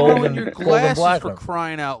Those know golden- your golden glasses black for ones.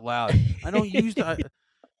 crying out loud. I don't use that.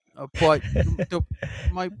 But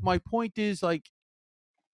my point is, like,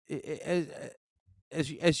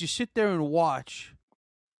 as you sit there and watch,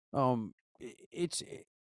 it's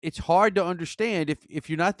hard to understand if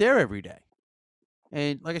you're not there every day.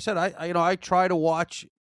 And like I said, I try to watch.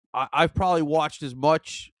 I've probably watched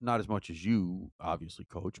not as much as you, obviously,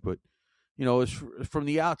 Coach, but as from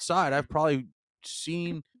the outside, I've probably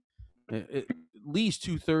seen at least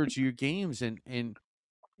 2/3 of your games, and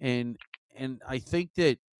I think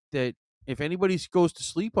that if anybody goes to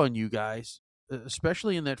sleep on you guys,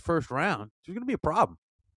 especially in that first round, there's going to be a problem.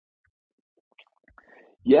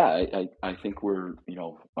 Yeah, I think we're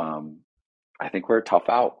I think we're a tough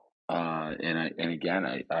out, and again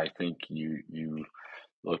I think you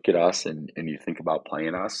look at us and you think about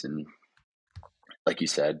playing us, and like you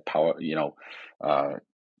said, uh,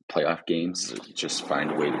 playoff games just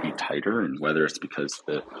find a way to be tighter, and whether it's because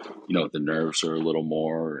the nerves are a little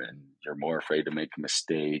more and you're more afraid to make a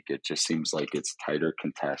mistake, it just seems like it's tighter,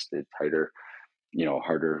 contested, tighter,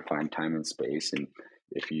 harder to find time and space. And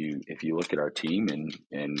if you look at our team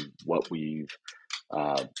and what we've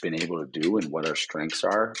been able to do and what our strengths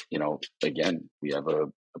are, again, we have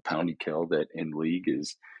a penalty kill that in league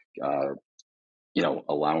is uh,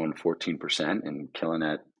 allowing 14% and killing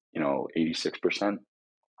at 86%,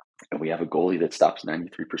 and we have a goalie that stops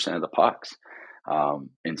 93% of the pucks.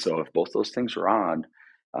 And so if both those things are on,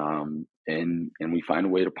 and we find a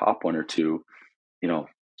way to pop one or two,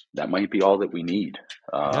 that might be all that we need.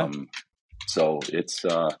 Yeah. So it's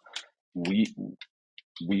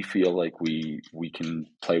we feel like we can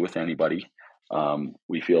play with anybody.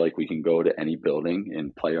 We feel like we can go to any building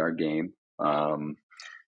and play our game.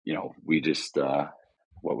 We just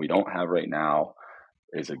what we don't have right now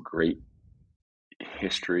is a great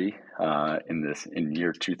history in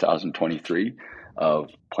year 2023 of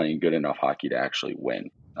playing good enough hockey to actually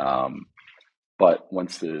win. But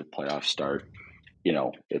once the playoffs start,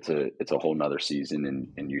 it's a whole nother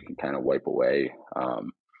season, and you can kind of wipe away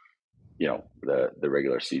the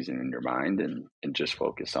regular season in your mind and just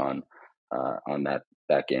focus on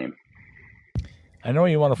that game. I know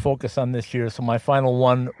you want to focus on this year, so my final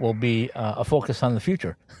one will be a focus on the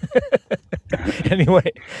future.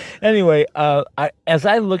 Anyway, as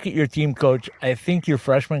I look at your team, Coach, I think your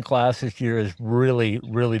freshman class this year has really,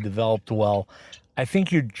 really developed well. I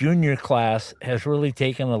think your junior class has really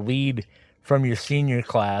taken a lead from your senior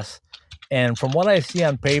class. And from what I see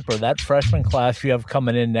on paper, that freshman class you have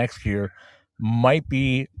coming in next year might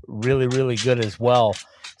be really, really good as well.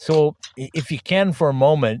 So if you can for a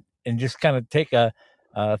moment and just kind of take a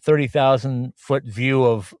 30,000 foot view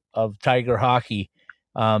of Tiger hockey,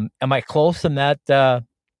 am I close in that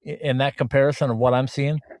comparison of what I'm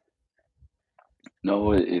seeing?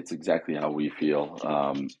 No, it's exactly how we feel.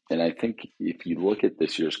 And I think if you look at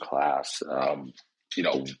this year's class,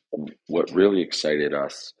 what really excited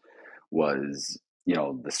us was,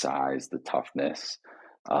 the size, the toughness,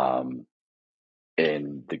 um,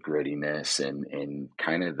 and the grittiness and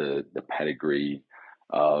kind of the pedigree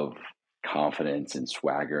of confidence and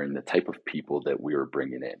swagger and the type of people that we were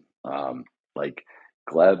bringing in. Like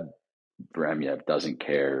Gleb Bremyev doesn't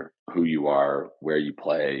care who you are, where you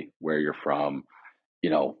play, where you're from.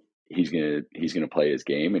 He's gonna play his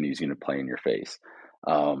game and he's gonna play in your face.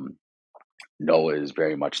 Noah is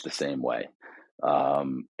very much the same way.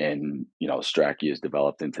 And Strachey has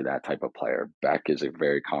developed into that type of player. Beck is a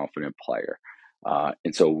very confident player.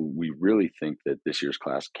 And so we really think that this year's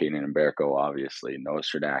class, Kaden and Berko, obviously, Noah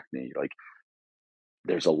Stradakny, like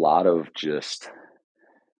there's a lot of just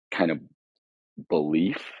kind of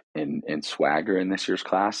belief and swagger in this year's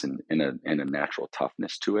class and a natural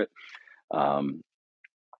toughness to it.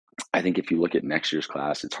 I think if you look at next year's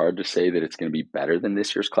class, it's hard to say that it's going to be better than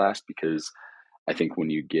this year's class, because I think when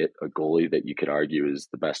you get a goalie that you could argue is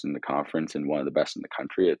the best in the conference and one of the best in the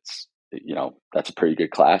country, that's a pretty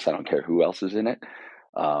good class. I don't care who else is in it.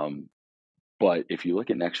 But if you look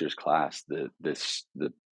at next year's class, the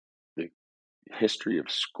history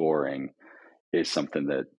of scoring is something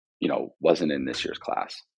that wasn't in this year's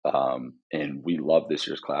class. And we love this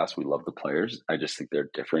year's class. We love the players. I just think they're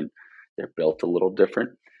different. They're built a little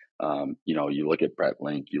different. You look at Brett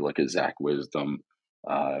Link, you look at Zach Wisdom,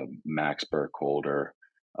 Max Burkholder.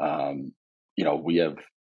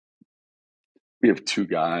 We have two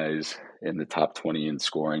guys in the top 20 in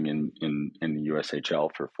scoring in the USHL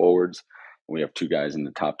for forwards. We have two guys in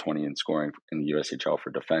the top 20 in scoring in the USHL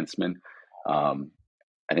for defensemen.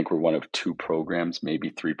 I think we're one of two programs, maybe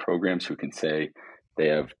three programs, who can say they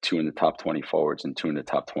have two in the top 20 forwards and two in the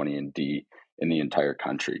top 20 in D in the entire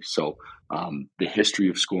country. So the history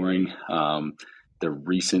of scoring, the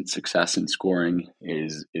recent success in scoring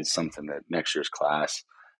is something that next year's class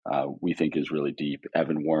we think is really deep.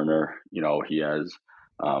 Evan Werner,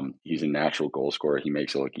 he's a natural goal scorer. He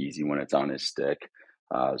makes it look easy when it's on his stick.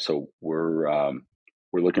 So we're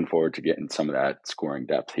looking forward to getting some of that scoring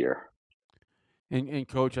depth here. And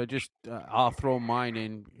Coach, I'll throw mine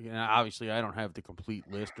in. Obviously, I don't have the complete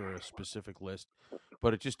list or a specific list,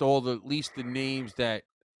 but it's just at least the names that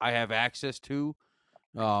I have access to.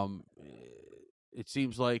 It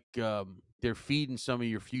seems like they're feeding some of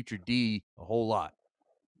your future D a whole lot.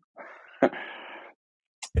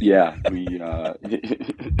 Yeah,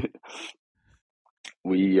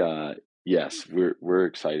 yes, we're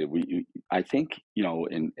excited. I think,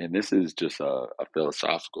 and this is just a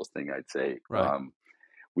philosophical thing, I'd say. Right.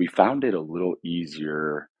 We found it a little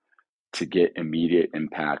easier to get immediate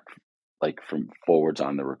impact, like from forwards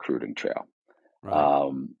on the recruiting trail.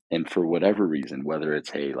 Right. And for whatever reason, whether it's,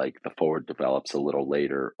 hey, like the forward develops a little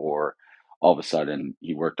later, or all of a sudden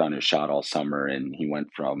he worked on his shot all summer and he went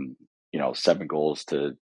from, 7 goals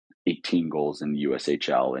to 18 goals in the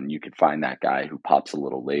USHL, and you could find that guy who pops a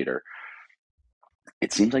little later.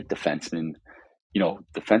 It seems like defensemen,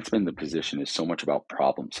 the position is so much about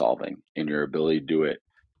problem solving and your ability to do it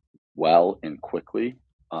well and quickly.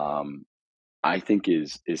 I think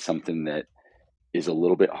is something that is a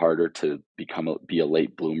little bit harder to be a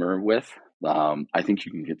late bloomer with. I think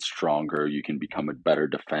you can get stronger, you can become a better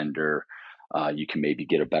defender, you can maybe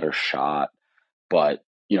get a better shot, but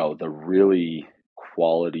the really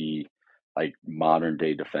quality, like modern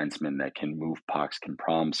day defensemen that can move pucks, can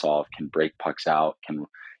problem solve, can break pucks out, can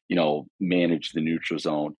manage the neutral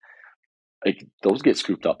zone, like those get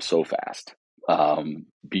scooped up so fast.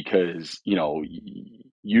 Because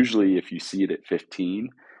usually if you see it at 15,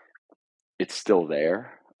 it's still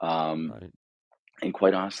there. Right. And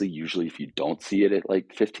quite honestly, usually if you don't see it at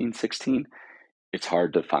like 15, 16, it's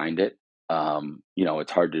hard to find it.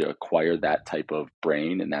 It's hard to acquire that type of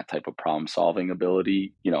brain and that type of problem solving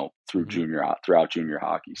ability, throughout junior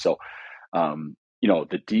hockey. So,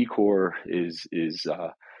 the D core is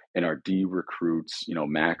and our D recruits,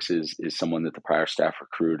 Max is someone that the prior staff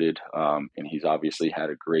recruited, and he's obviously had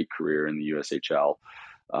a great career in the USHL.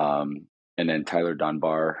 And then Tyler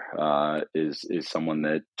Dunbar is someone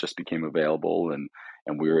that just became available, and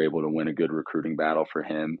we were able to win a good recruiting battle for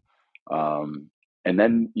him. And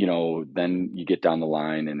then then you get down the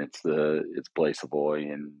line, and it's Blaise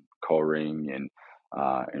Savoy and Koring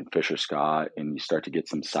and Fisher Scott, and you start to get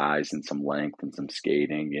some size and some length and some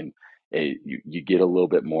skating, and you get a little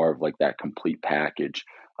bit more of like that complete package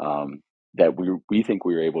that we think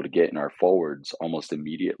we were able to get in our forwards almost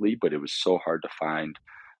immediately, but it was so hard to find.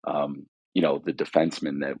 The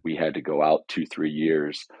defenseman that we had to go out 2-3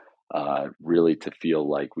 years really to feel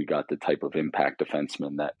like we got the type of impact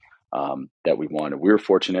defenseman that we wanted. We were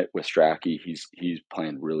fortunate with Strachey. He's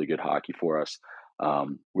playing really good hockey for us.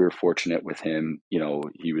 We were fortunate with him.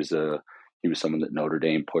 He was someone that Notre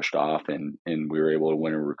Dame pushed off, and we were able to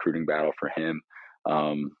win a recruiting battle for him.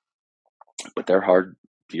 But they're hard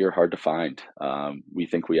to find. We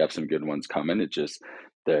think we have some good ones coming. It just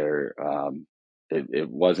it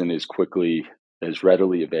wasn't as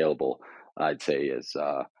readily available, I'd say,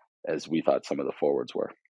 as we thought some of the forwards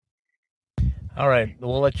were. All right,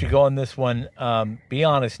 we'll let you go on this one. Be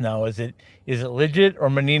honest now. Is it Lidgett or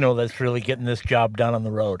Menino that's really getting this job done on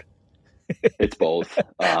the road? It's both.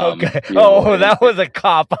 Okay. That was a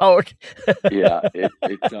cop out. Yeah.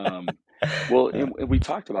 Well, and we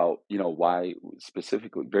talked about, why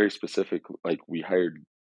very specific, like we hired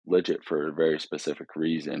Lidgett for a very specific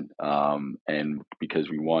reason. And because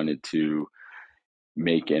we wanted to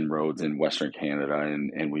make inroads in Western Canada,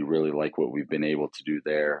 and we really like what we've been able to do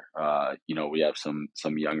there. We have some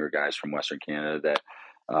younger guys from Western Canada that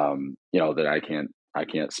that I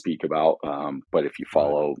can't speak about. But if you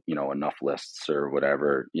follow, enough lists or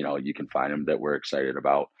whatever, you can find them that we're excited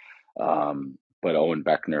about. But Owen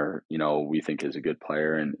Beckner, we think is a good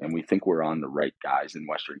player, and we think we're on the right guys in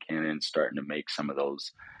Western Canada and starting to make some of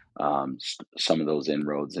those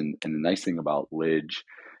inroads. And the nice thing about Lidge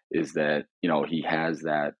is that, he has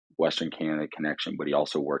that Western Canada connection, but he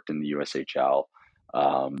also worked in the USHL.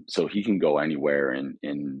 So he can go anywhere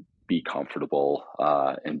and be comfortable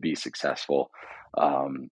and be successful.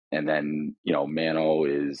 And then,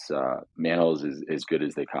 Mano's as good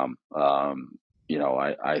as they come.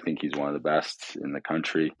 I think he's one of the best in the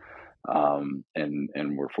country.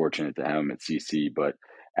 And we're fortunate to have him at CC, but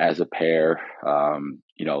as a pair,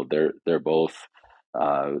 they're both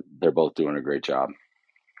doing a great job.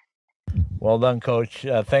 Well done, Coach.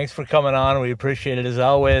 Thanks for coming on. We appreciate it as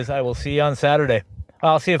always. I will see you on Saturday.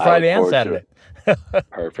 I'll see you Friday and Saturday.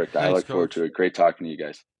 Perfect. I look forward to it. Great talking to you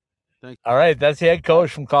guys. All right. That's the head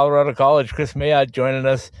coach from Colorado College, Chris Mayotte, joining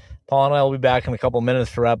us. Paul and I will be back in a couple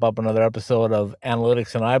minutes to wrap up another episode of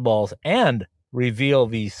Analytics and Eyeballs and reveal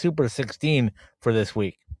the Super 16 for this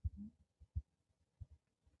week.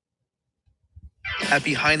 At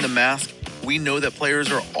Behind the Mask, we know that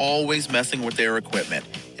players are always messing with their equipment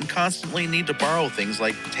and constantly need to borrow things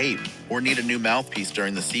like tape or need a new mouthpiece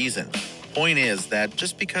during the season. Point is that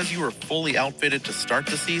just because you are fully outfitted to start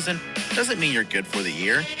the season doesn't mean you're good for the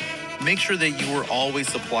year. Make sure that you are always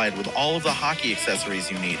supplied with all of the hockey accessories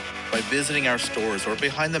you need by visiting our stores or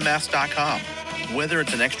behindthemask.com. Whether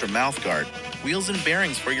it's an extra mouthguard, wheels and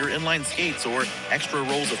bearings for your inline skates, or extra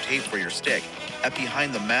rolls of tape for your stick, at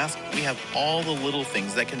Behind the Mask, we have all the little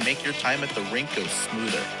things that can make your time at the rink go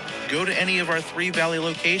smoother. Go to any of our 3 Valley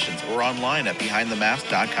locations or online at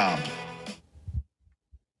behindthemask.com.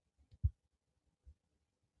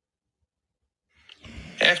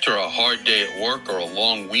 After a hard day at work or a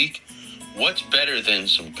long week, what's better than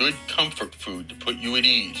some good comfort food to put you at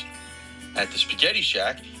ease? At the Spaghetti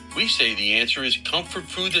Shack, we say the answer is comfort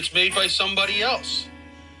food that's made by somebody else.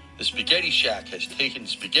 The Spaghetti Shack has taken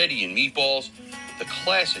spaghetti and meatballs, the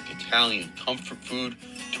classic Italian comfort food,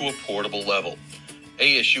 to a portable level.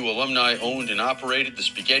 ASU alumni owned and operated, the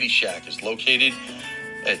Spaghetti Shack is located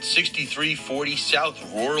at 6340 South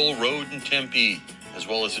Rural Road in Tempe, as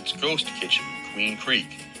well as its ghost kitchen in Queen Creek.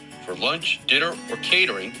 For lunch, dinner, or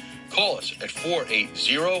catering, call us at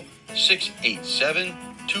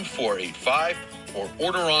 480-687-2485 or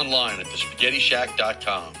order online at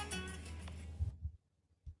thespaghettishack.com.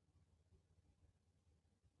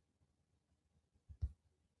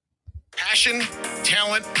 Passion,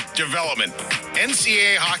 talent, development.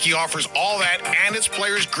 NCAA hockey offers all that, and its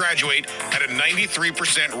players graduate at a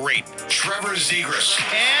 93% rate. Trevor Zegras.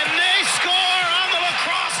 And they score on the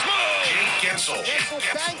lacrosse move. Jake Gensel. Gensel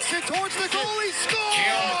banks it towards the goal. He scores.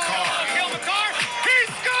 Cale Makar. Cale Makar. He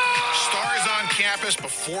scores. Stars on campus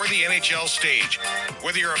before the NHL stage.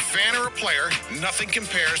 Whether you're a fan or a player, nothing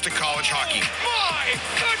compares to college hockey. My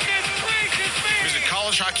goodness gracious me. Visit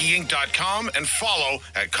collegehockeyinc.com and follow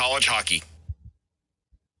at College Hockey.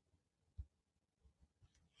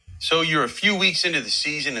 So you're a few weeks into the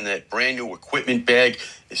season and that brand new equipment bag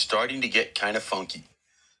is starting to get kind of funky.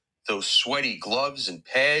 Those sweaty gloves and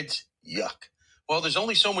pads, yuck. Well, there's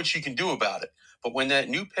only so much you can do about it. But when that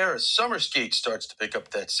new pair of summer skates starts to pick up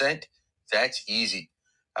that scent, that's easy.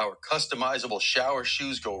 Our customizable shower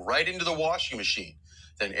shoes go right into the washing machine,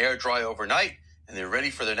 then air dry overnight, and they're ready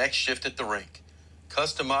for their next shift at the rink.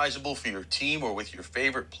 Customizable for your team or with your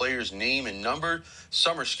favorite player's name and number,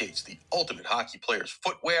 summer skates, the ultimate hockey player's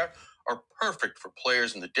footwear, are perfect for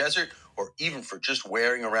players in the desert or even for just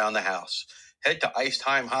wearing around the house. Head to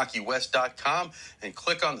IcetimeHockeyWest.com and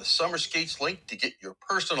click on the summer skates link to get your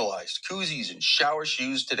personalized koozies and shower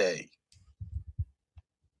shoes today.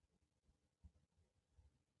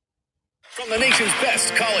 From the nation's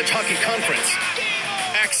best college hockey conference.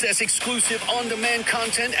 Access exclusive on-demand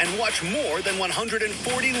content and watch more than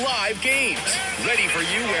 140 live games. Ready for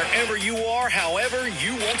you wherever you are, however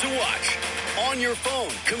you want to watch. On your phone,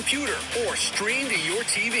 computer, or stream to your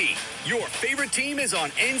TV. Your favorite team is on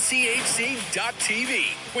NCHC.TV.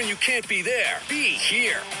 When you can't be there, be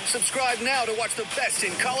here. Subscribe now to watch the best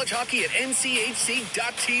in college hockey at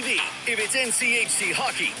NCHC.TV. If it's NCHC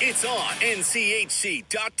hockey, it's on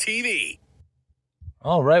NCHC.TV.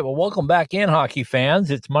 All right. Well, welcome back in, hockey fans.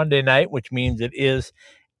 It's Monday night, which means it is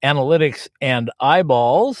Analytics and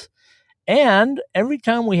Eyeballs. And every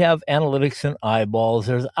time we have Analytics and Eyeballs,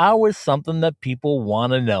 there's always something that people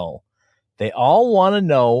want to know. They all want to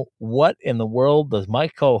know, what in the world does my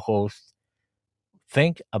co-host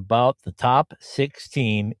think about the top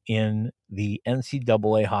 16 in the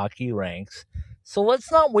NCAA hockey ranks? So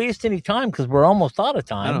let's not waste any time because we're almost out of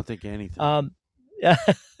time. I don't think anything.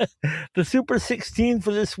 The Super 16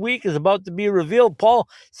 for this week is about to be revealed. Paul,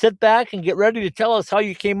 sit back and get ready to tell us how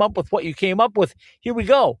you came up with what you came up with. Here we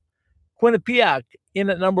go. Quinnipiac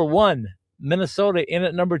in at number 1. Minnesota in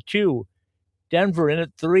at number 2. Denver in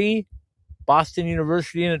at 3. Boston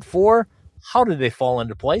University in at 4. How did they fall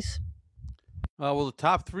into place? Well, the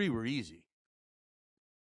top 3 were easy.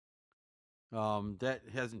 That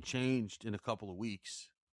hasn't changed in a couple of weeks.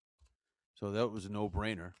 So that was a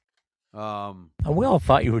no-brainer. And we all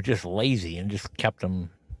thought you were just lazy and just kept them.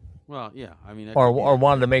 Well, yeah. I mean, or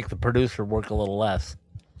wanted to make the producer work a little less.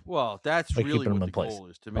 Well, that's By really keeping what them the in place. goal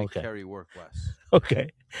is, to make Okay. Terry work less.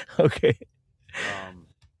 Okay.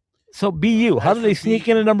 So BU, how as did they for sneak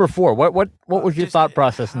BU in at number 4? What was your thought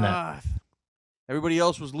process in that? Everybody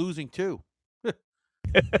else was losing too. So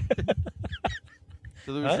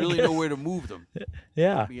there was I really guess. nowhere to move them.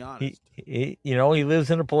 Yeah. To be honest. He lives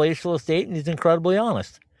in a palatial estate and he's incredibly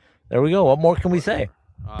honest. There we go. What more can we say?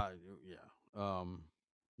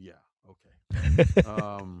 Yeah. Okay.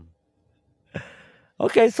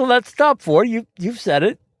 Okay, so that's top 4. You've said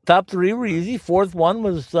it. Top 3 were easy. Fourth one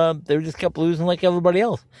was they just kept losing like everybody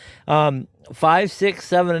else. 5, 6,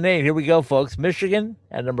 7, and 8. Here we go, folks. Michigan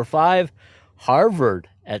at number 5. Harvard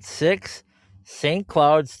at 6. St.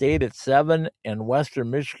 Cloud State at 7, and Western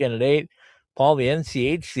Michigan at 8. Paul, the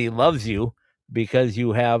NCHC loves you because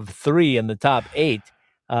you have 3 in the top 8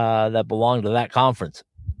 that belong to that conference.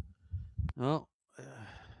 Well,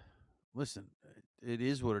 listen, it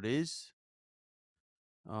is what it is.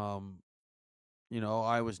 I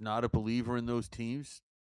was not a believer in those teams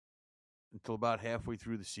until about halfway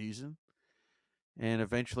through the season. And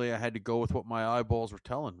eventually I had to go with what my eyeballs were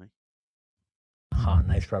telling me. Oh,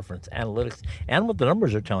 nice reference. Analytics. And what the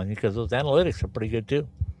numbers are telling you, because those analytics are pretty good too.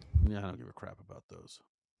 Yeah, I don't give a crap about those.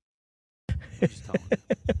 I'm just telling you.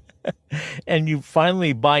 And you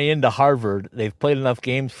finally buy into Harvard. They've played enough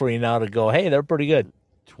games for you now to go, hey, they're pretty good.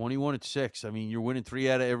 21-6. I mean, you're winning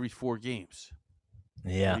 3 out of every 4 games.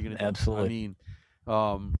 Yeah, absolutely.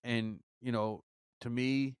 I mean, to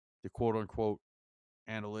me, the quote-unquote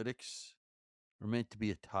analytics are meant to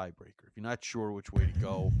be a tiebreaker. If you're not sure which way to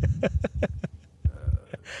go.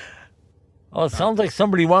 It sounds like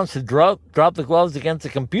somebody wants to drop the gloves against the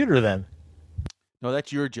computer then. No,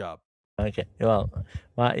 that's your job. Okay. Well,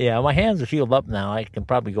 my hands are healed up now. I can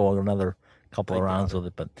probably go another couple of rounds with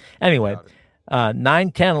it. But anyway,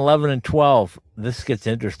 9, 10, 11, and 12. This gets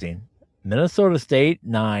interesting. Minnesota State,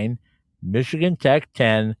 9. Michigan Tech,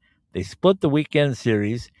 10. They split the weekend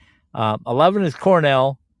series. 11 is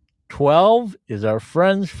Cornell. 12 is our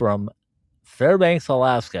friends from Fairbanks,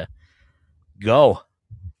 Alaska. Go.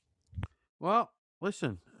 Well,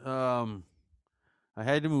 listen, I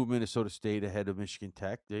had to move Minnesota State ahead of Michigan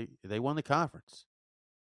Tech. They won the conference.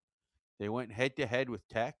 They went head-to-head with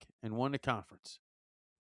Tech and won the conference.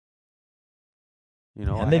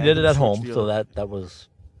 And they did it at home, so that was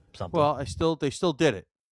something. Well, they still did it.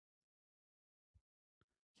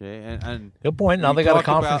 Okay, and good point. Now they got a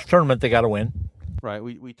conference tournament they got to win. Right.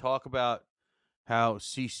 We talk about how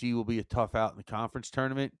CC will be a tough out in the conference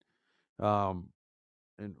tournament, and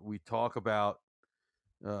we talk about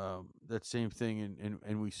that same thing,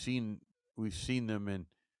 and we've seen them, and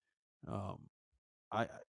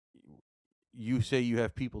you say you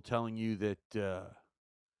have people telling you that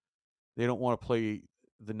they don't want to play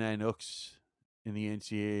the Nanooks in the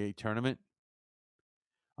NCAA tournament.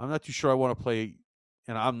 I'm not too sure I want to play,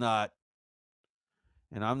 and I'm not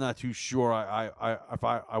too sure if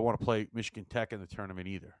I want to play Michigan Tech in the tournament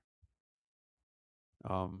either.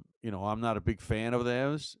 I'm not a big fan of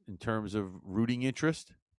those in terms of rooting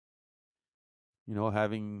interest.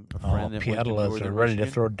 Having a friend that Pietalas are ready to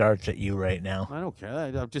throw darts at you right now. I don't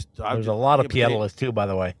care. There's a lot of Pietalas too, by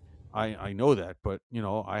the way. I know that, but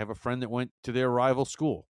I have a friend that went to their rival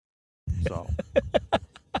school. So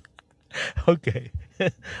okay.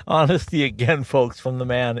 Honesty again, folks, from the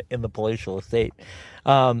man in the palatial estate.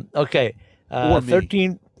 Okay.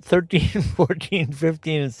 13, 14,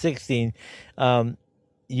 15, and 16.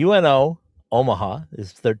 UNO, Omaha,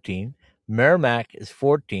 is 13. Merrimack is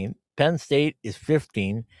 14. Penn State is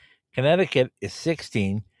 15. Connecticut is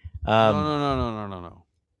 16. No.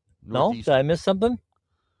 No? Did I miss something?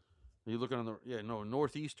 Are you looking on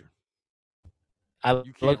Northeastern. I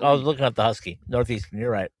was looking at the Husky. Northeastern, you're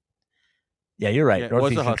right. Yeah, you're right. Yeah,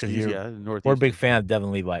 Northeastern, Huskies, Northeastern. We're a big fan of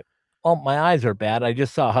Devin Levi. Oh, my eyes are bad. I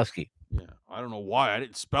just saw Husky. Yeah, I don't know why. I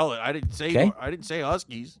didn't spell it. I didn't say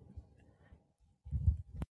Huskies.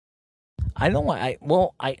 I know why.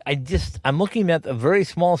 I'm looking at a very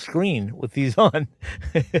small screen with these on,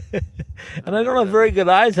 and I don't have very good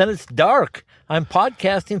eyes, and it's dark. I'm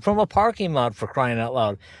podcasting from a parking lot, for crying out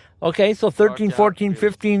loud. Okay, so 13, 14,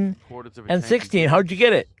 15, and 16. How'd you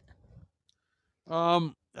get it?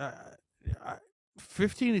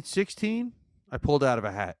 15 and 16, I pulled out of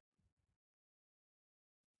a hat.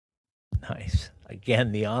 Nice.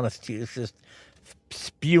 Again, the honesty is just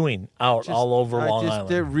spewing out all over Long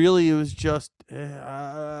Island. It was just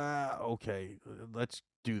okay. Let's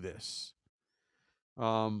do this.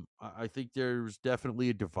 I think there's definitely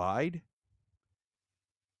a divide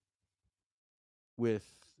with,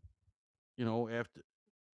 after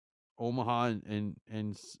Omaha and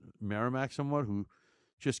Merrimack, somewhat, who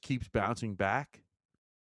just keeps bouncing back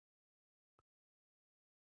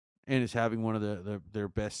and is having one of their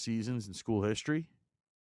best seasons in school history.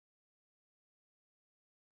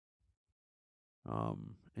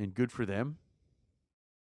 And good for them,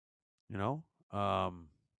 and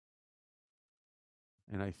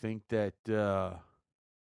I think that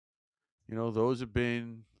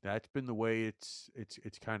that's been the way it's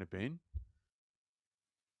kind of been,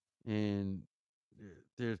 and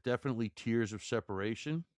there's definitely tiers of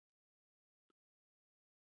separation.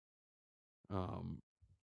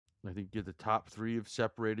 I think the top 3 have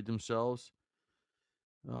separated themselves.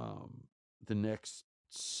 The next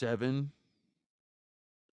 7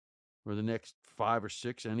 or the next 5 or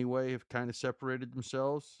 6 anyway, have kind of separated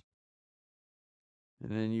themselves.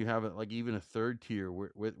 And then you have it like even a third tier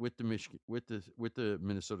with the Michigan, with the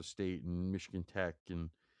Minnesota State and Michigan Tech and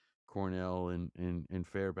Cornell and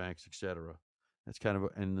Fairbanks, etc. That's kind of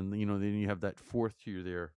and then then you have that fourth tier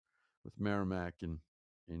there with Merrimack and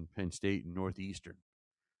Penn State and Northeastern.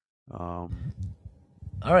 All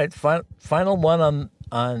right, final one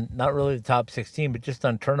on not really the top 16, but just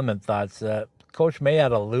on tournament thoughts. Coach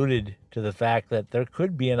Mayotte alluded to the fact that there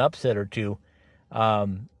could be an upset or two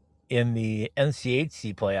in the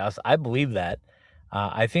NCHC playoffs. I believe that.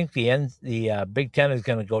 I think the Big Ten is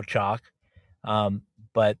going to go chalk,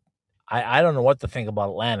 but I don't know what to think about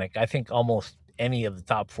Atlantic. I think almost any of the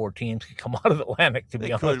top 4 teams could come out of Atlantic. To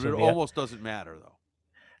be honest with you, it almost doesn't matter though.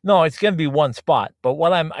 No, it's going to be one spot. But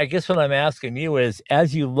I guess what I'm asking you is,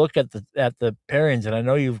 as you look at the pairings, and I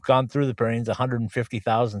know you've gone through the pairings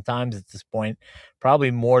 150,000 times at this point, probably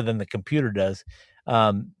more than the computer does.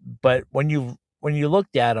 But when you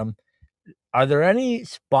looked at them, are there any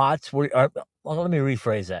spots where? Well, let me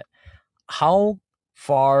rephrase that. How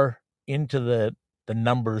far into the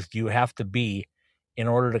numbers do you have to be in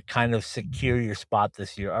order to kind of secure your spot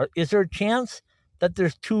this year? Is there a chance that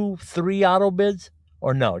there's 2-3 auto bids?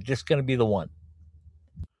 Or no, just going to be the one?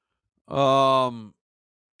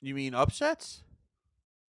 You mean upsets?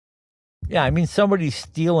 Yeah, I mean somebody's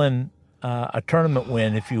stealing a tournament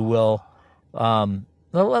win, if you will.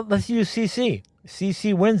 Let's use CC.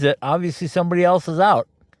 CC wins it. Obviously, somebody else is out.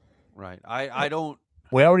 Right. I don't.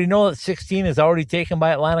 We already know that 16 is already taken by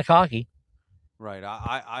Atlantic Hockey. Right.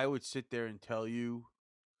 I would sit there and tell you,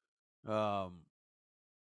 I'd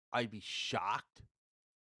be shocked.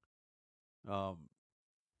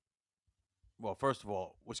 Well, first of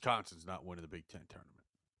all, Wisconsin's not winning the Big Ten tournament.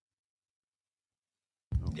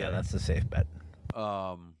 Okay. Yeah, that's a safe bet.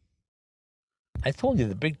 I told you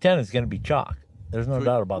the Big Ten is going to be chalk. There's no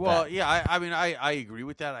doubt about that. Well, yeah, I mean, I agree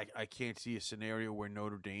with that. I can't see a scenario where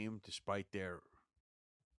Notre Dame, despite their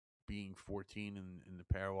being 14 in the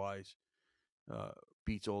pairwise,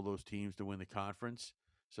 beats all those teams to win the conference.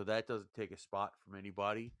 So that doesn't take a spot from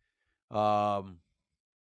anybody.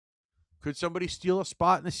 Could somebody steal a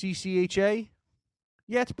spot in the CCHA?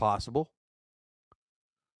 Yeah, it's possible.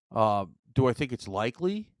 Do I think it's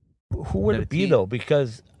likely? Who would it be, though?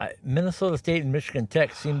 Because Minnesota State and Michigan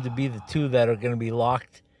Tech seem to be the two that are going to be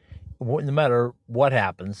locked no matter what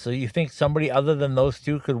happens. So you think somebody other than those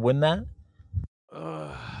two could win that?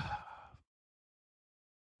 I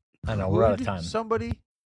know, we're out of time. Somebody?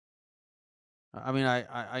 I mean,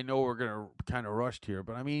 I know we're going to kind of rush here,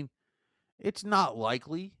 but I mean, it's not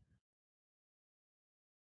likely.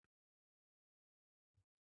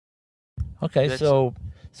 Okay, so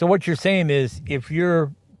what you're saying is if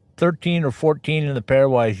you're 13 or 14 in the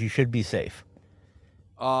pairwise, you should be safe.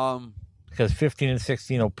 Because 15 and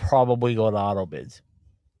 16 will probably go to auto bids.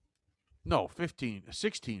 No, 16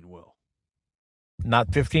 will.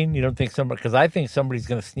 Not 15? You don't think somebody? Because I think somebody's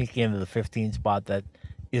going to sneak into the 15 spot that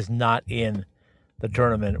is not in the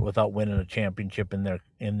tournament without winning a championship in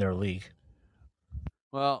their league.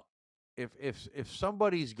 Well, if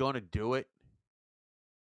somebody's going to do it,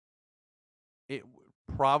 it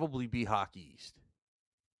would probably be Hockey East.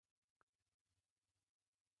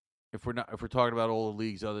 If we're talking about all the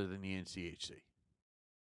leagues other than the NCHC.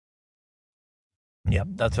 Yep,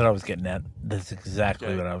 that's what I was getting at. That's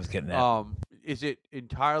exactly what I was getting at. Is it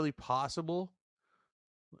entirely possible?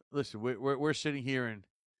 Listen, we're sitting here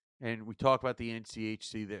and we talk about the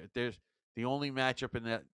NCHC. There's the only matchup in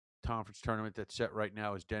that conference tournament that's set right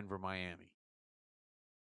now is Denver-Miami.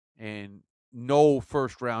 And no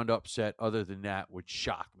first round upset other than that would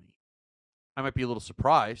shock me. I might be a little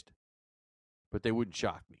surprised, but they wouldn't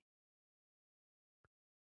shock me.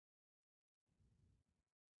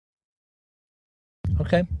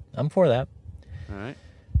 Okay, I'm for that.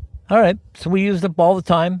 All right. So we used up all the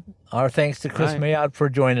time. Our thanks to Chris Mayotte for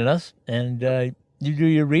joining us. And you do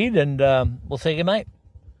your read, and we'll say goodnight.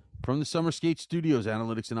 From the Summer Skate Studios,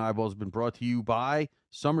 Analytics and Eyeballs have been brought to you by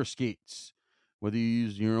Summer Skates. Whether you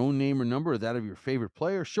use your own name or number or that of your favorite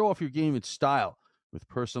player, show off your game in style with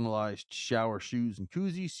personalized shower shoes and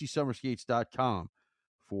koozies. See summerskates.com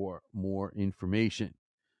for more information.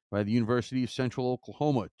 By the University of Central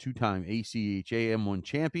Oklahoma, 2-time ACHA M1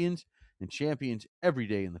 champions and champions every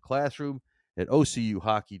day in the classroom at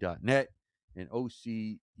ocuhockey.net and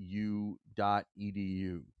ocu.edu.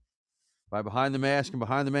 By Behind the Mask and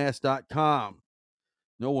BehindTheMask.com.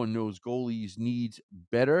 No one knows goalies' needs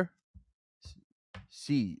better.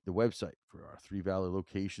 See the website for our Three Valley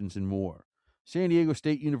locations and more. San Diego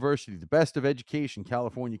State University, the best of education,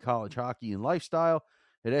 California college hockey and lifestyle.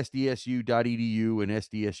 at sdsu.edu and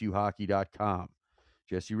sdsuhockey.com.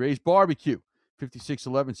 Jesse Ray's Barbecue,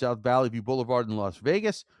 5611 South Valley View Boulevard in Las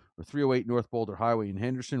Vegas, or 308 North Boulder Highway in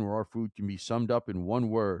Henderson, where our food can be summed up in one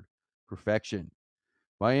word: perfection.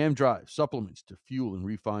 By M-Drive, supplements to fuel and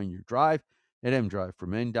refine your drive at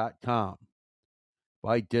mdriveformen.com.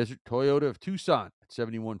 By Desert Toyota of Tucson at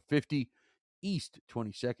 7150 East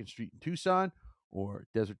 22nd Street in Tucson, or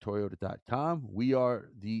deserttoyota.com. We are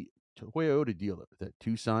the Toyota dealer that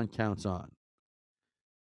Tucson counts on.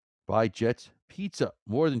 By Jets Pizza.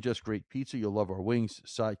 More than just great pizza, you'll love our wings,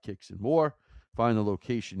 sidekicks, and more. Find the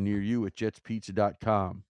location near you at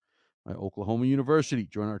jetspizza.com. By Oklahoma University.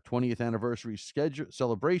 Join our 20th anniversary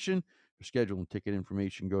celebration. For schedule and ticket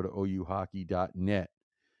information, go to ouhockey.net.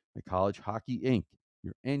 By College Hockey Inc.,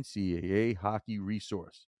 your NCAA hockey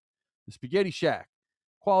resource. The Spaghetti Shack.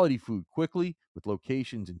 Quality food quickly with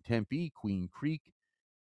locations in Tempe, Queen Creek,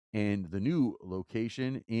 and the new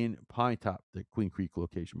location in Pine Top. The Queen Creek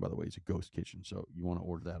location, by the way, is a ghost kitchen, so you want to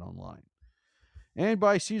order that online. And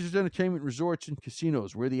by Caesars Entertainment Resorts and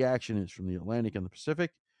Casinos, where the action is from the Atlantic and the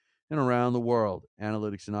Pacific and around the world.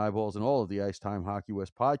 Analytics and Eyeballs and all of the Ice Time Hockey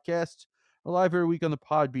West podcasts are live every week on the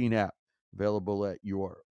Podbean app, available at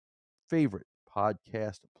your favorite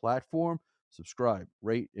podcast platform. Subscribe,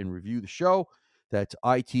 rate, and review the show. That's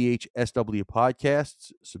ITHSW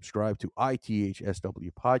Podcasts. Subscribe to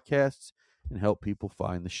ITHSW Podcasts and help people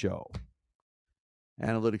find the show.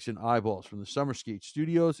 Analytics and Eyeballs from the Summer Skate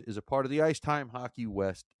Studios is a part of the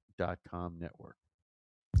IcetimeHockeyWest.com network.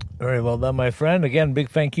 Very well done, my friend. Again, big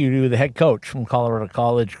thank you to the head coach from Colorado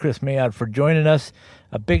College, Chris Mayotte, for joining us.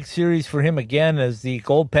 A big series for him again, as the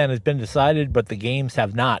gold pen has been decided, but the games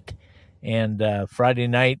have not. And Friday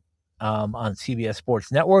night on CBS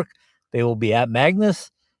Sports Network, they will be at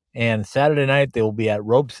Magnus, and Saturday night they will be at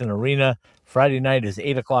Robeson Arena. Friday night is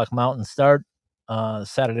 8 o'clock Mountain start.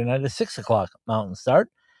 Saturday night is 6 o'clock Mountain start.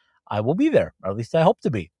 I will be there, or at least I hope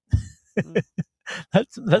to be.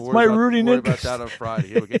 That's my rooting interest. About that on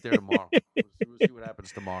Friday. We'll get there tomorrow. We'll see what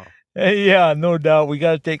happens tomorrow. Yeah, no doubt. We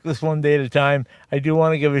got to take this one day at a time. I do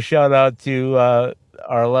want to give a shout out to our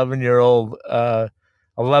 11-day-old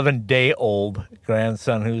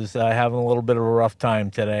grandson who's having a little bit of a rough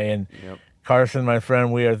time today. And Carson, my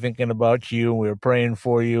friend, we are thinking about you. We are praying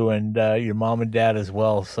for you and your mom and dad as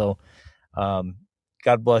well. So God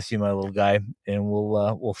bless you, my little guy, and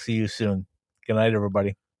we'll see you soon. Good night,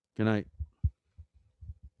 everybody. Good night.